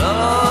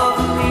 Love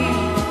me,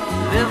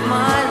 live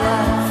my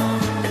life,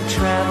 and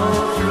travel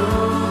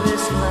through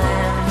this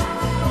land.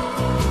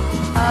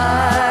 I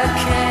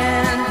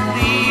can't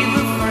leave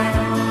a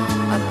friend.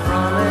 I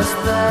promised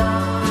that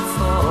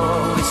before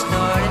we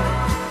started.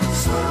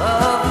 So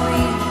love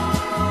me,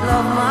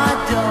 love my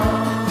dog.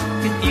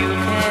 If you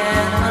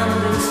can't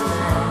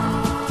understand,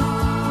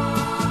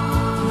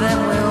 then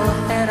we'll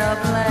head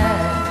up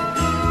land.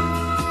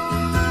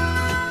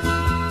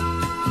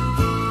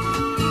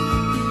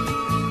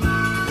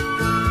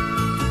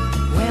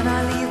 When I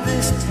leave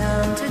this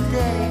town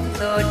today,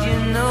 Lord, you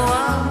know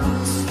I'll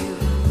miss you.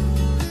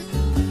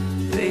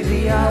 Baby,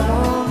 I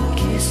won't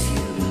kiss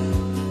you.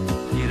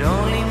 You'd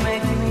only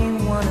make me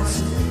wanna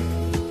stay.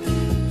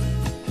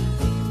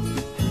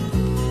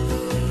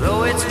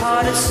 Though it's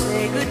hard to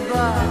say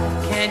goodbye,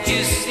 can't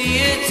you see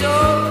it's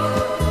over?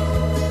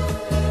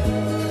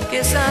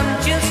 Guess I'm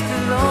just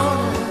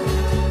alone,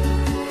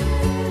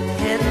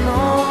 heading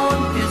on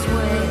his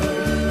way.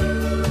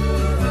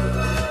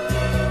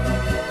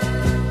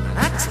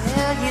 I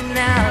tell you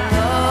now,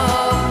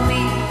 love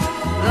me,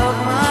 love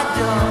my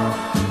dog.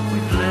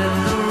 We've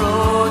lived the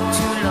road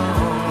too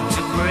long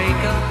to break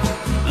up.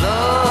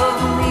 Love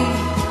me,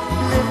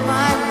 live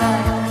my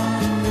life,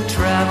 and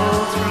travel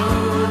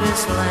through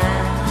this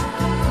land.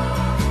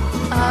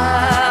 I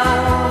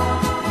won't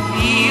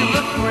leave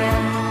a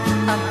friend.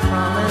 I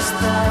promised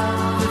that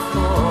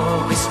before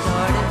we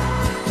started.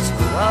 So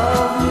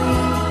love me,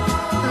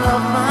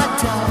 love my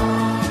dog.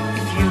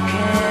 If you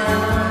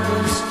can't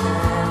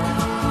understand,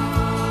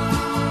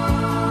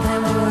 then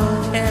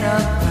we'll head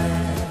up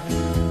land.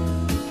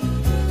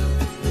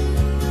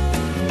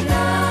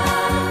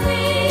 Love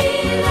me,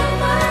 love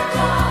my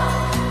dog.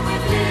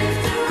 We've lived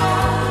the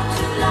road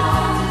too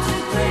long to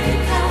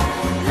break up.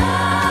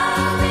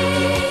 Love me,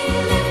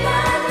 live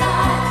my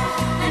life,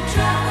 and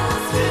travel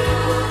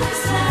through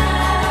this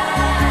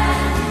land.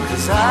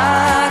 'Cause I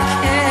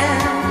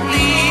can't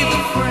leave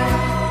a friend.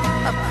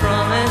 I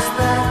promised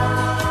that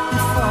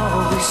before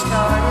we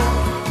started.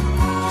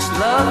 Just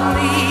love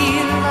me,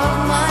 love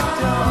my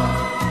dog.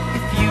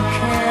 If you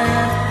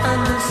can't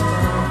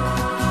understand,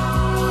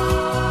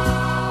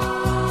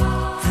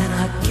 then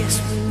I guess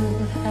we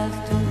will have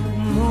to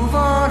move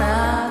on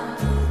out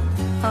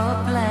of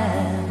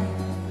land.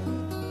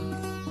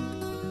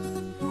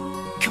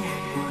 Come on,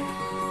 boy.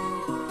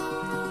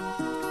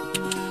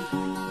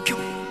 Come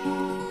on.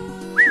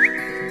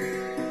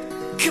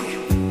 Come on.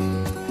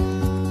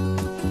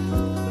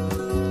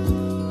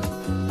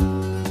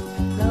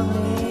 Love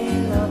me,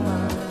 love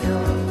my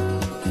dog.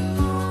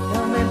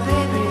 Love me,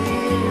 baby,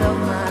 love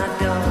my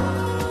dog.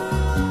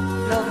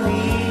 Love me,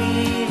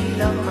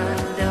 love my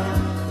dog.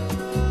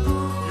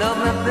 Love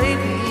me,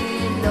 baby,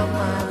 love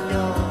my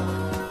dog.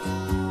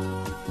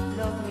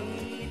 Love me,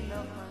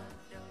 love my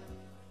dog.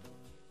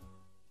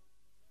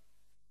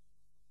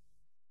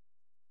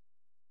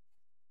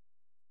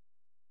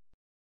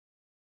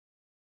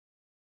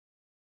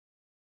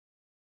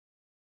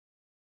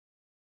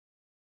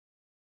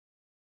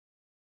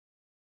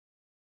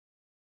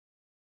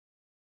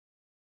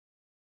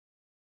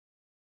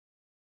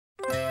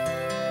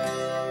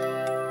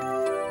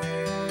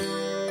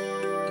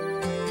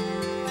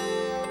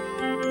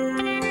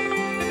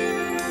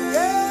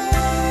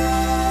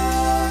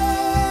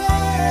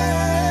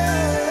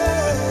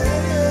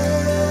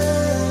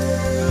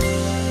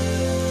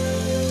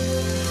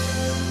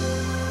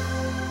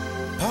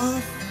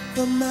 Puff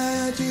the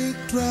magic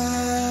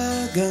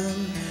dragon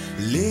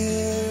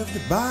lived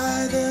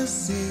by the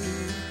sea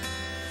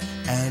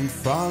and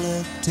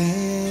frolicked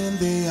in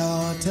the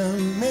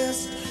autumn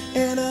mist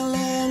in a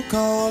land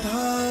called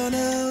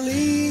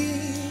Honolulu.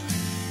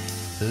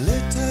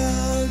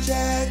 Little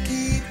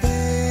Jackie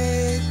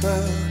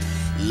Paper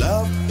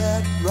loved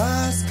that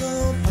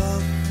rascal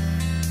Puff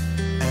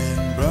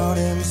and brought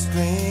him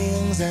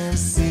strings and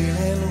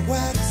sealing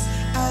wax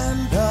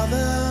and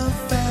other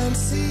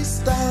fancy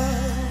stuff.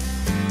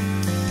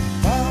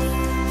 Puff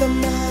the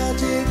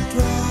magic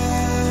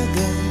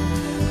dragon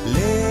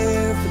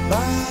lived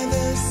by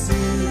the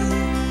sea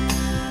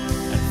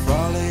and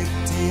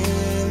frolicked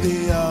in the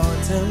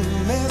autumn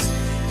mist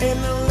in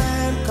the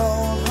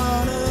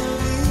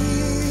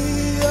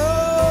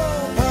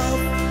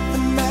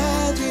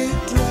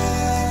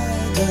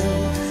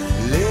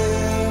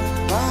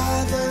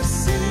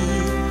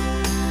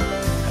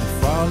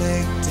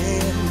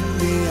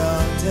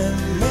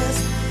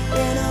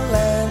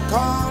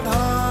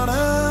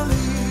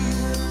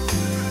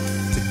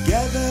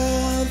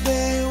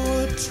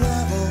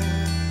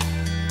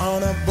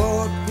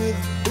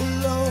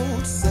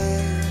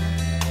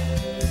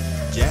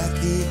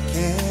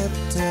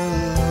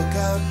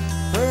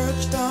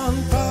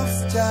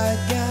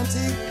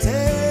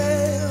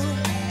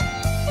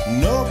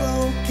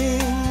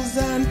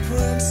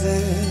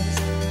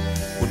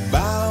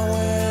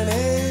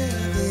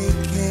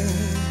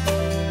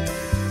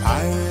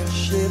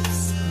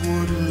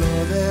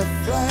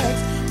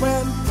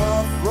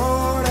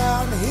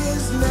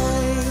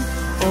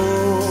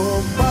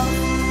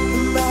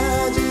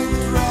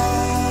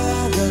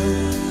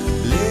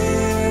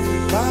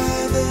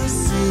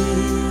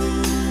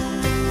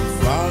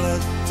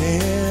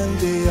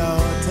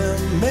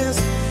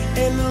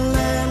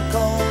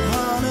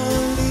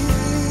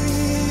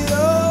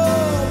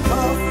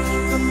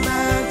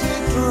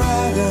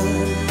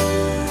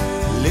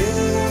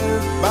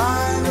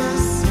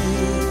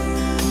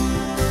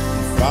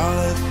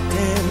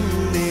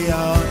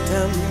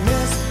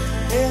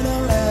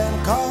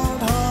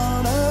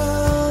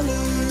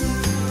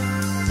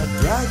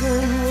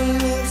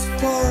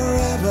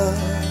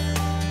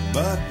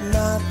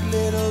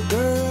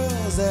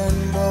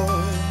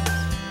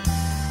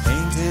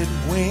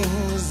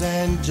wings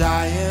and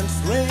giant's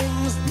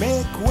rings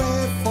make way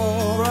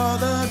for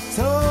other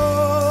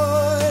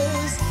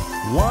toys.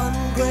 One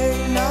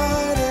great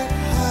night it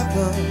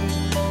happened,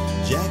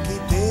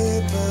 Jackie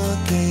Paper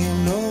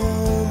came no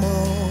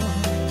more,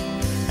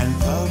 and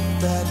Puff,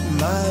 that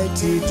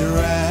mighty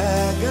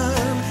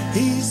dragon,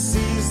 he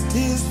ceased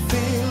his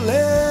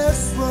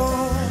fearless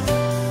roar.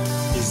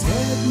 His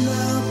head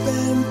now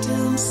bent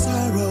in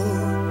sorrow,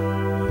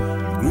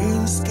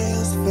 green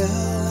scales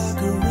fell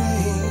like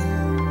rain,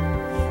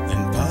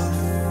 and Puff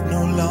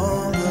no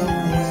longer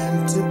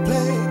went to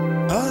play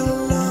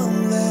along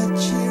that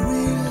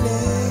cheery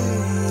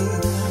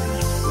lane.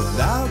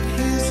 Without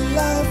his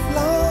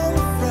lifelong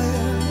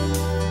friend,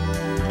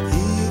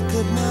 he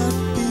could not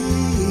be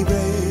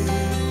brave.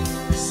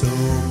 So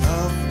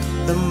Puff,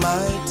 the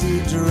mighty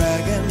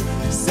dragon,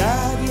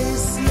 sadly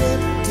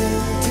slipped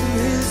into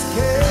his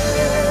cave.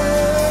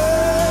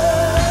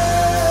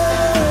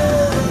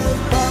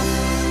 Puff,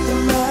 the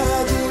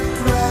magic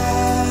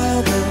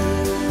dragon,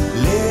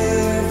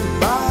 lived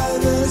by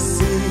the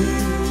sea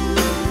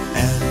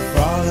and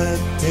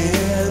frolicked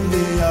in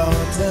the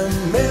autumn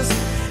mist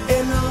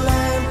in a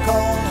land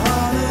called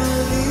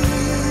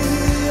Honolulu.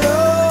 Oh,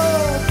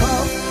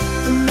 Puff,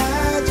 the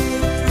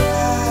magic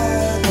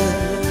dragon,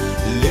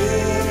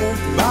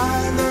 lived by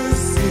the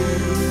sea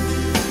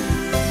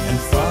and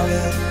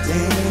frolicked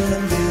in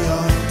the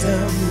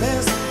autumn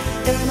mist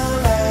in a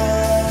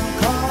land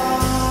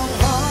called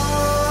Honolulu.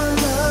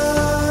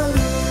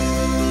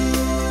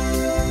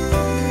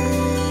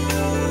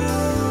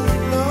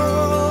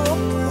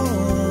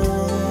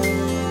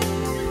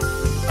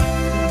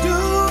 Do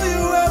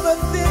you ever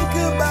think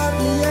about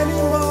me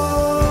anymore?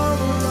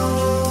 No.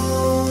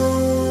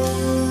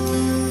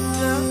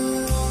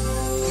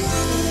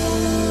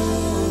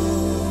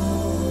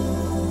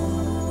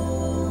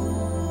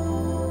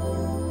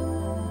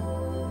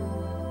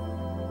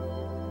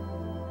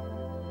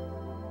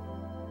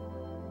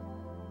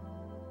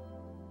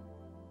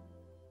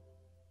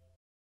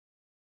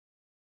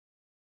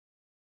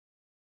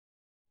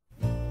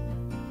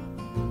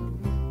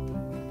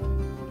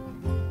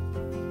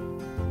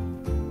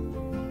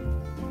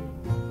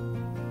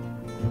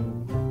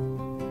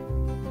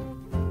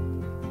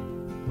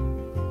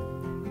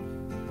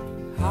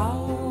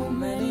 How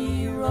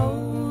many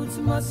roads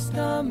must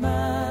a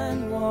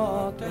man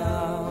walk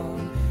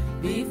down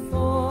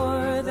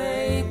before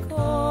they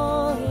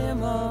call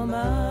him a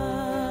man?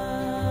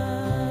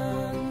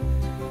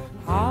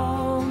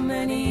 How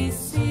many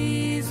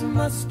seas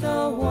must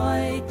a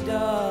white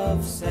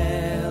dove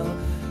sail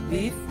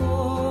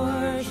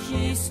before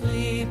she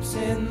sleeps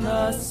in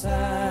the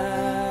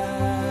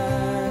sand?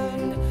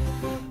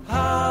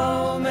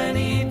 How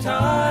many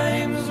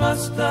times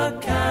must the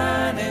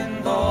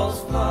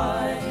cannonballs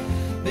fly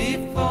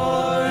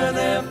before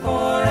they're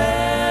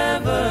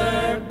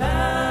forever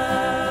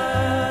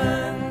banned?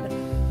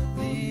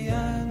 The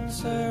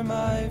answer,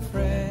 my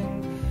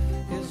friend,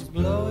 is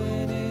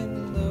blowing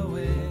in the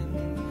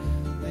wind.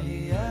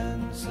 The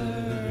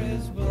answer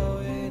is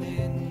blowing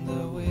in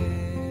the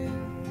wind.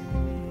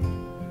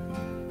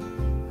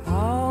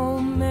 How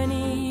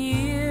many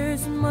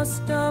years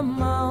must a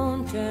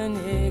mountain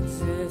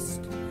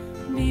exist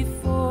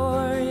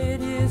before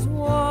it is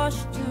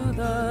washed to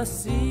the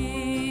sea?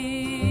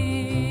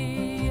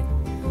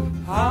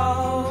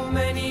 How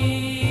many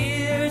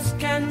years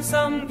can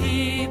some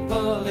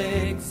people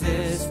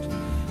exist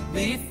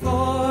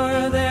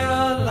before they're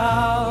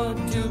allowed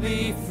to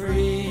be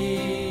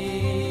free?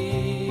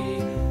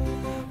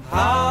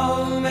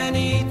 How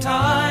many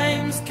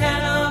times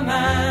can a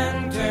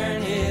man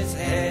turn his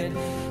head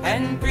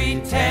and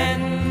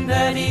pretend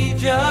that he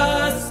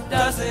just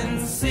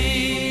doesn't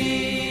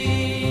see?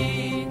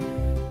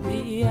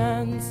 The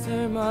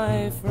answer,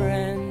 my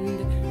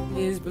friend,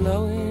 is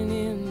blowing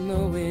in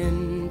the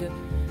wind.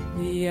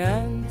 The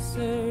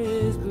answer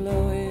is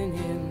blowing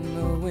in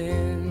the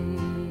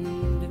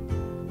wind.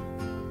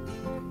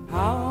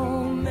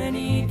 How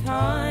many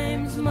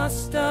times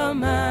must a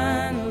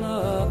man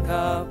look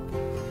up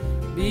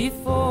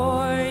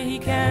before he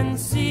can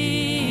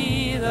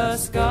see the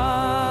sky?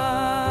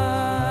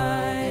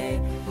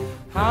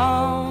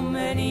 How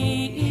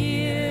many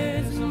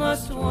ears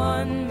must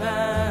one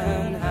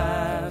man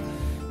have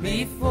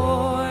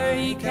before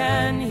he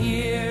can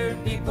hear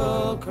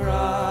people cry?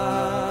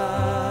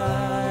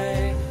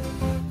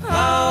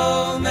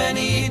 How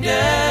many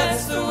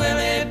deaths will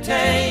it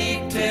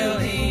take till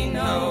he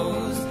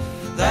knows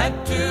that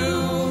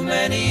too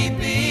many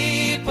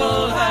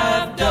people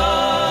have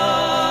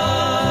died?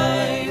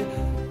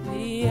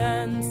 The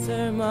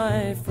answer,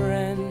 my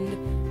friend,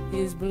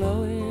 is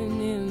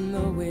blowing in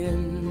the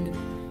wind.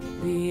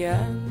 The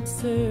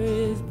answer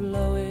is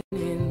blowing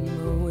in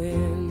the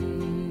wind.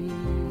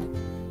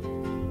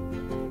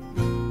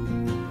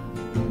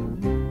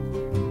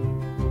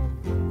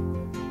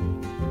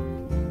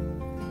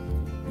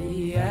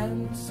 The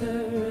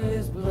answer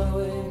is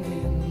blowing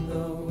in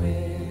the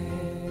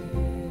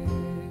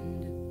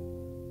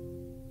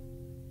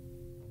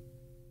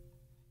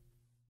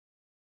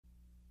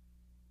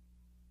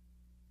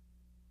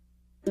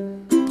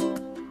wind.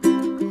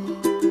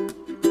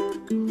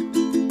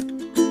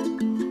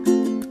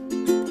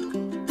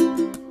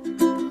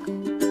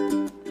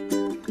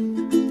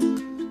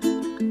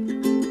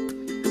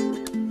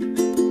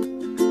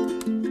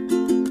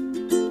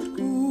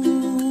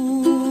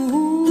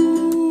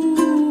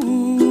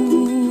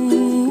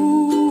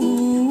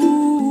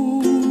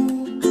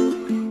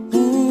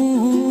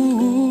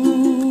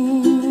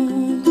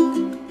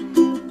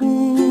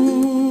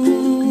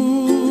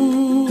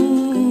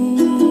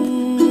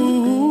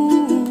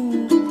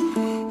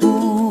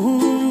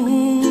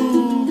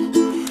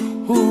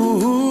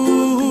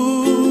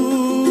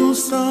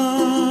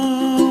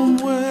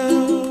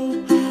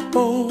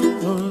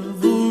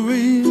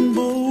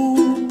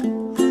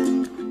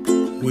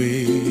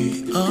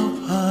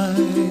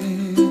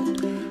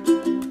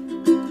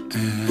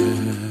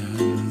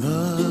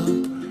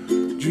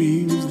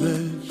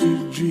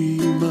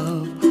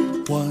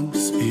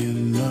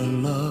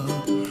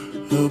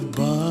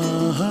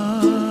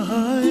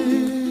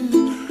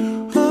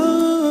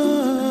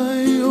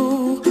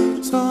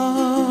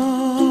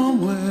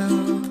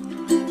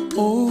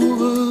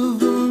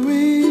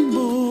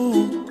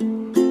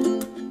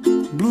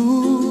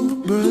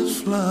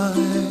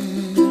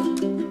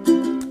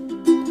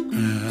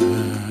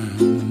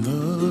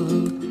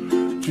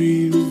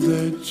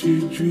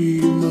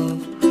 dream of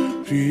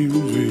dreams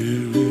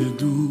really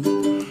do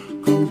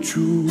come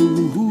true.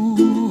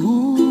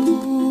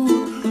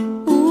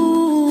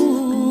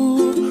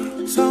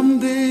 Ooh,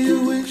 someday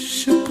you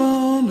wish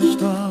upon a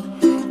star,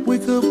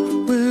 wake up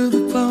where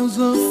the clouds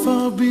are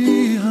far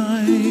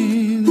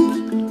behind.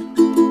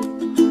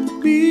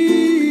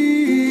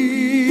 Be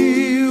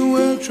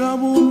where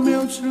trouble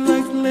melts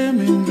like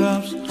lemon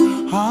drops,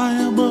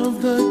 high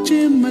above the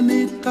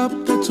chimney top.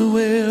 That's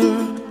where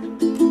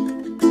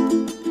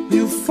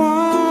you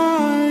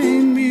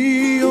find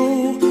me,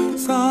 oh,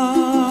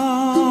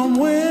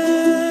 somewhere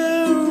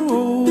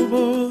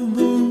over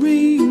the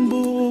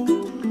rainbow.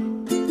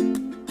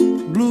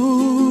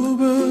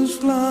 Bluebirds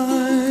fly,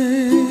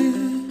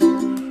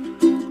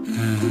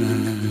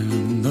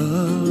 and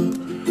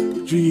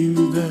the dream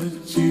that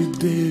you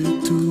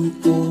dare to,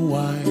 oh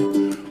why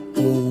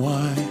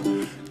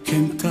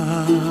can't I?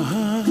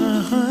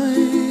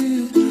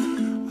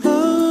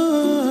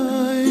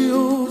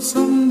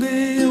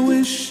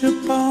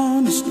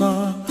 Upon a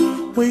star,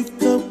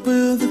 wake up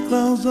where the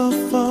clouds are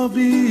far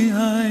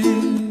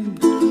behind.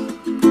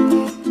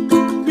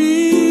 Be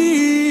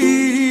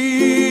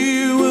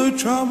where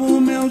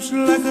trouble melts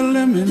like a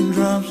lemon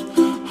drops,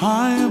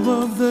 high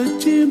above the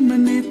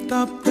chimney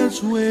top.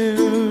 That's where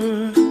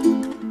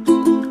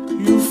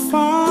you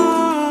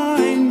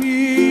find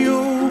me,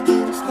 oh,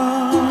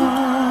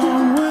 somewhere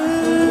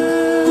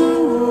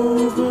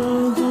over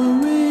the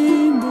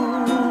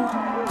rainbow.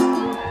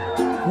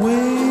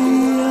 Way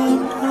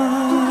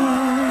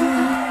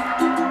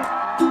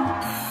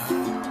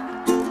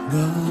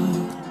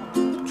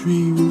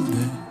dreams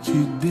that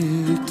you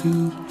dare to,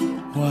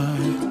 why,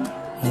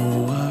 oh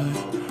why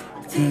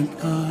can't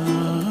I?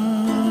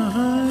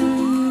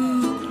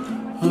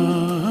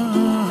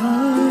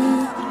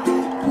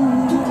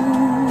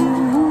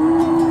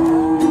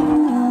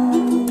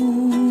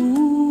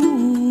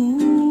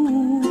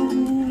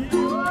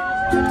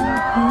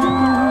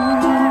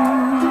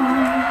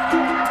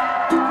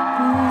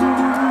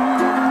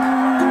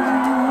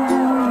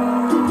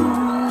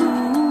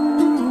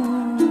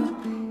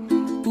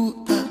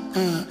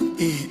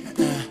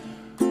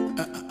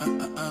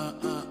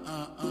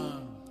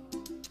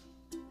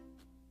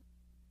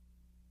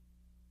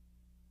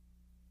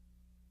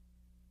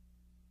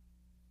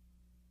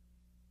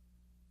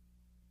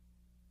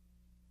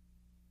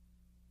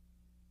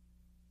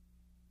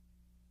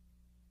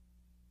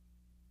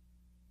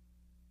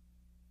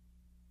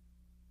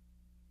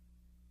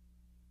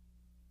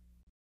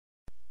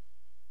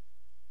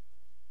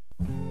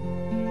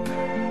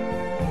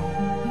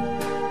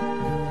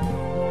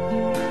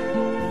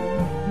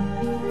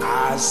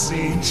 I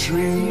see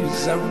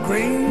trees of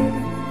green,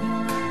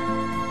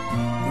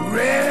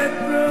 red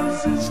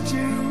roses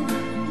too.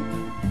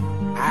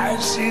 I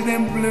see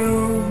them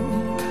bloom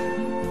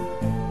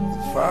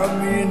for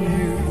me and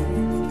you.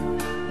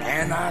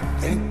 And I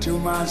think to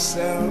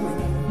myself,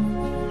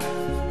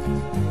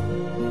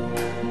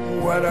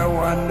 what a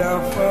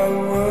wonderful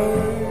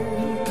world.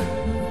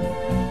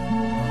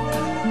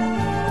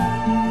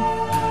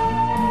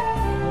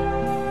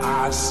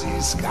 I see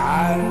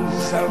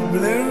skies of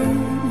blue,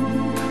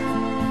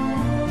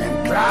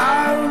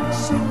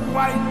 clouds of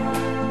white,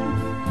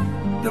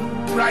 the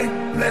bright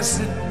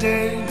blessed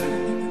day,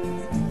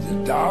 the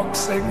dark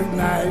sacred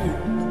night.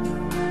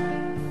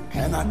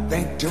 And I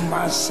think to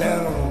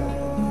myself,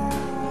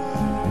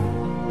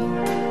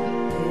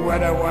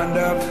 what a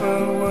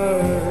wonderful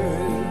world.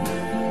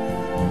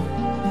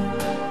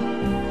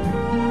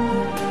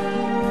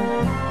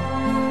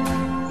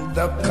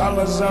 The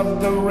colors of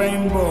the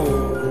rainbow,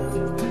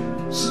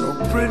 so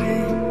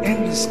pretty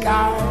in the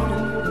sky,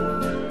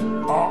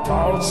 are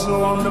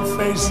also on the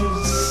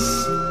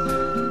faces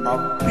of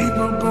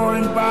people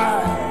going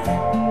by.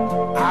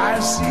 I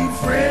see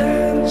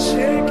friends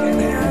shaking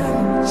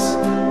hands,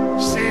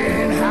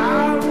 saying,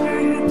 how do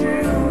you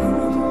do?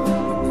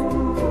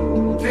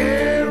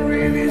 They're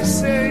really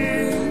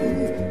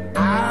saying, I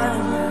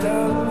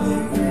love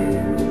you.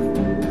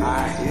 I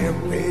hear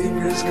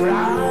babies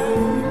cry,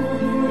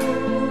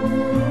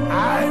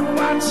 I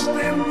watch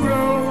them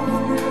grow.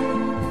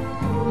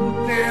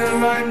 They'll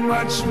learn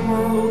much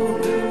more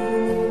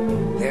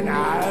than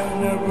I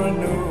never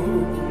knew.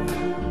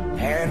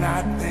 And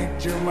I think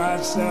to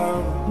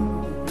myself,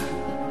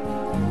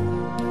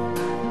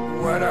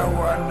 what a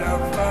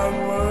wonderful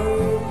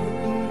world.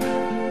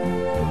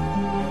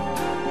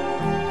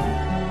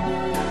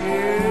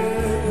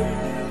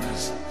 Yes,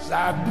 I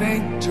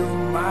think to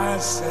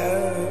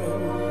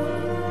myself,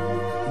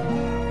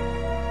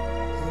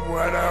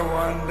 what a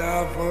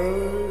wonderful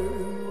world.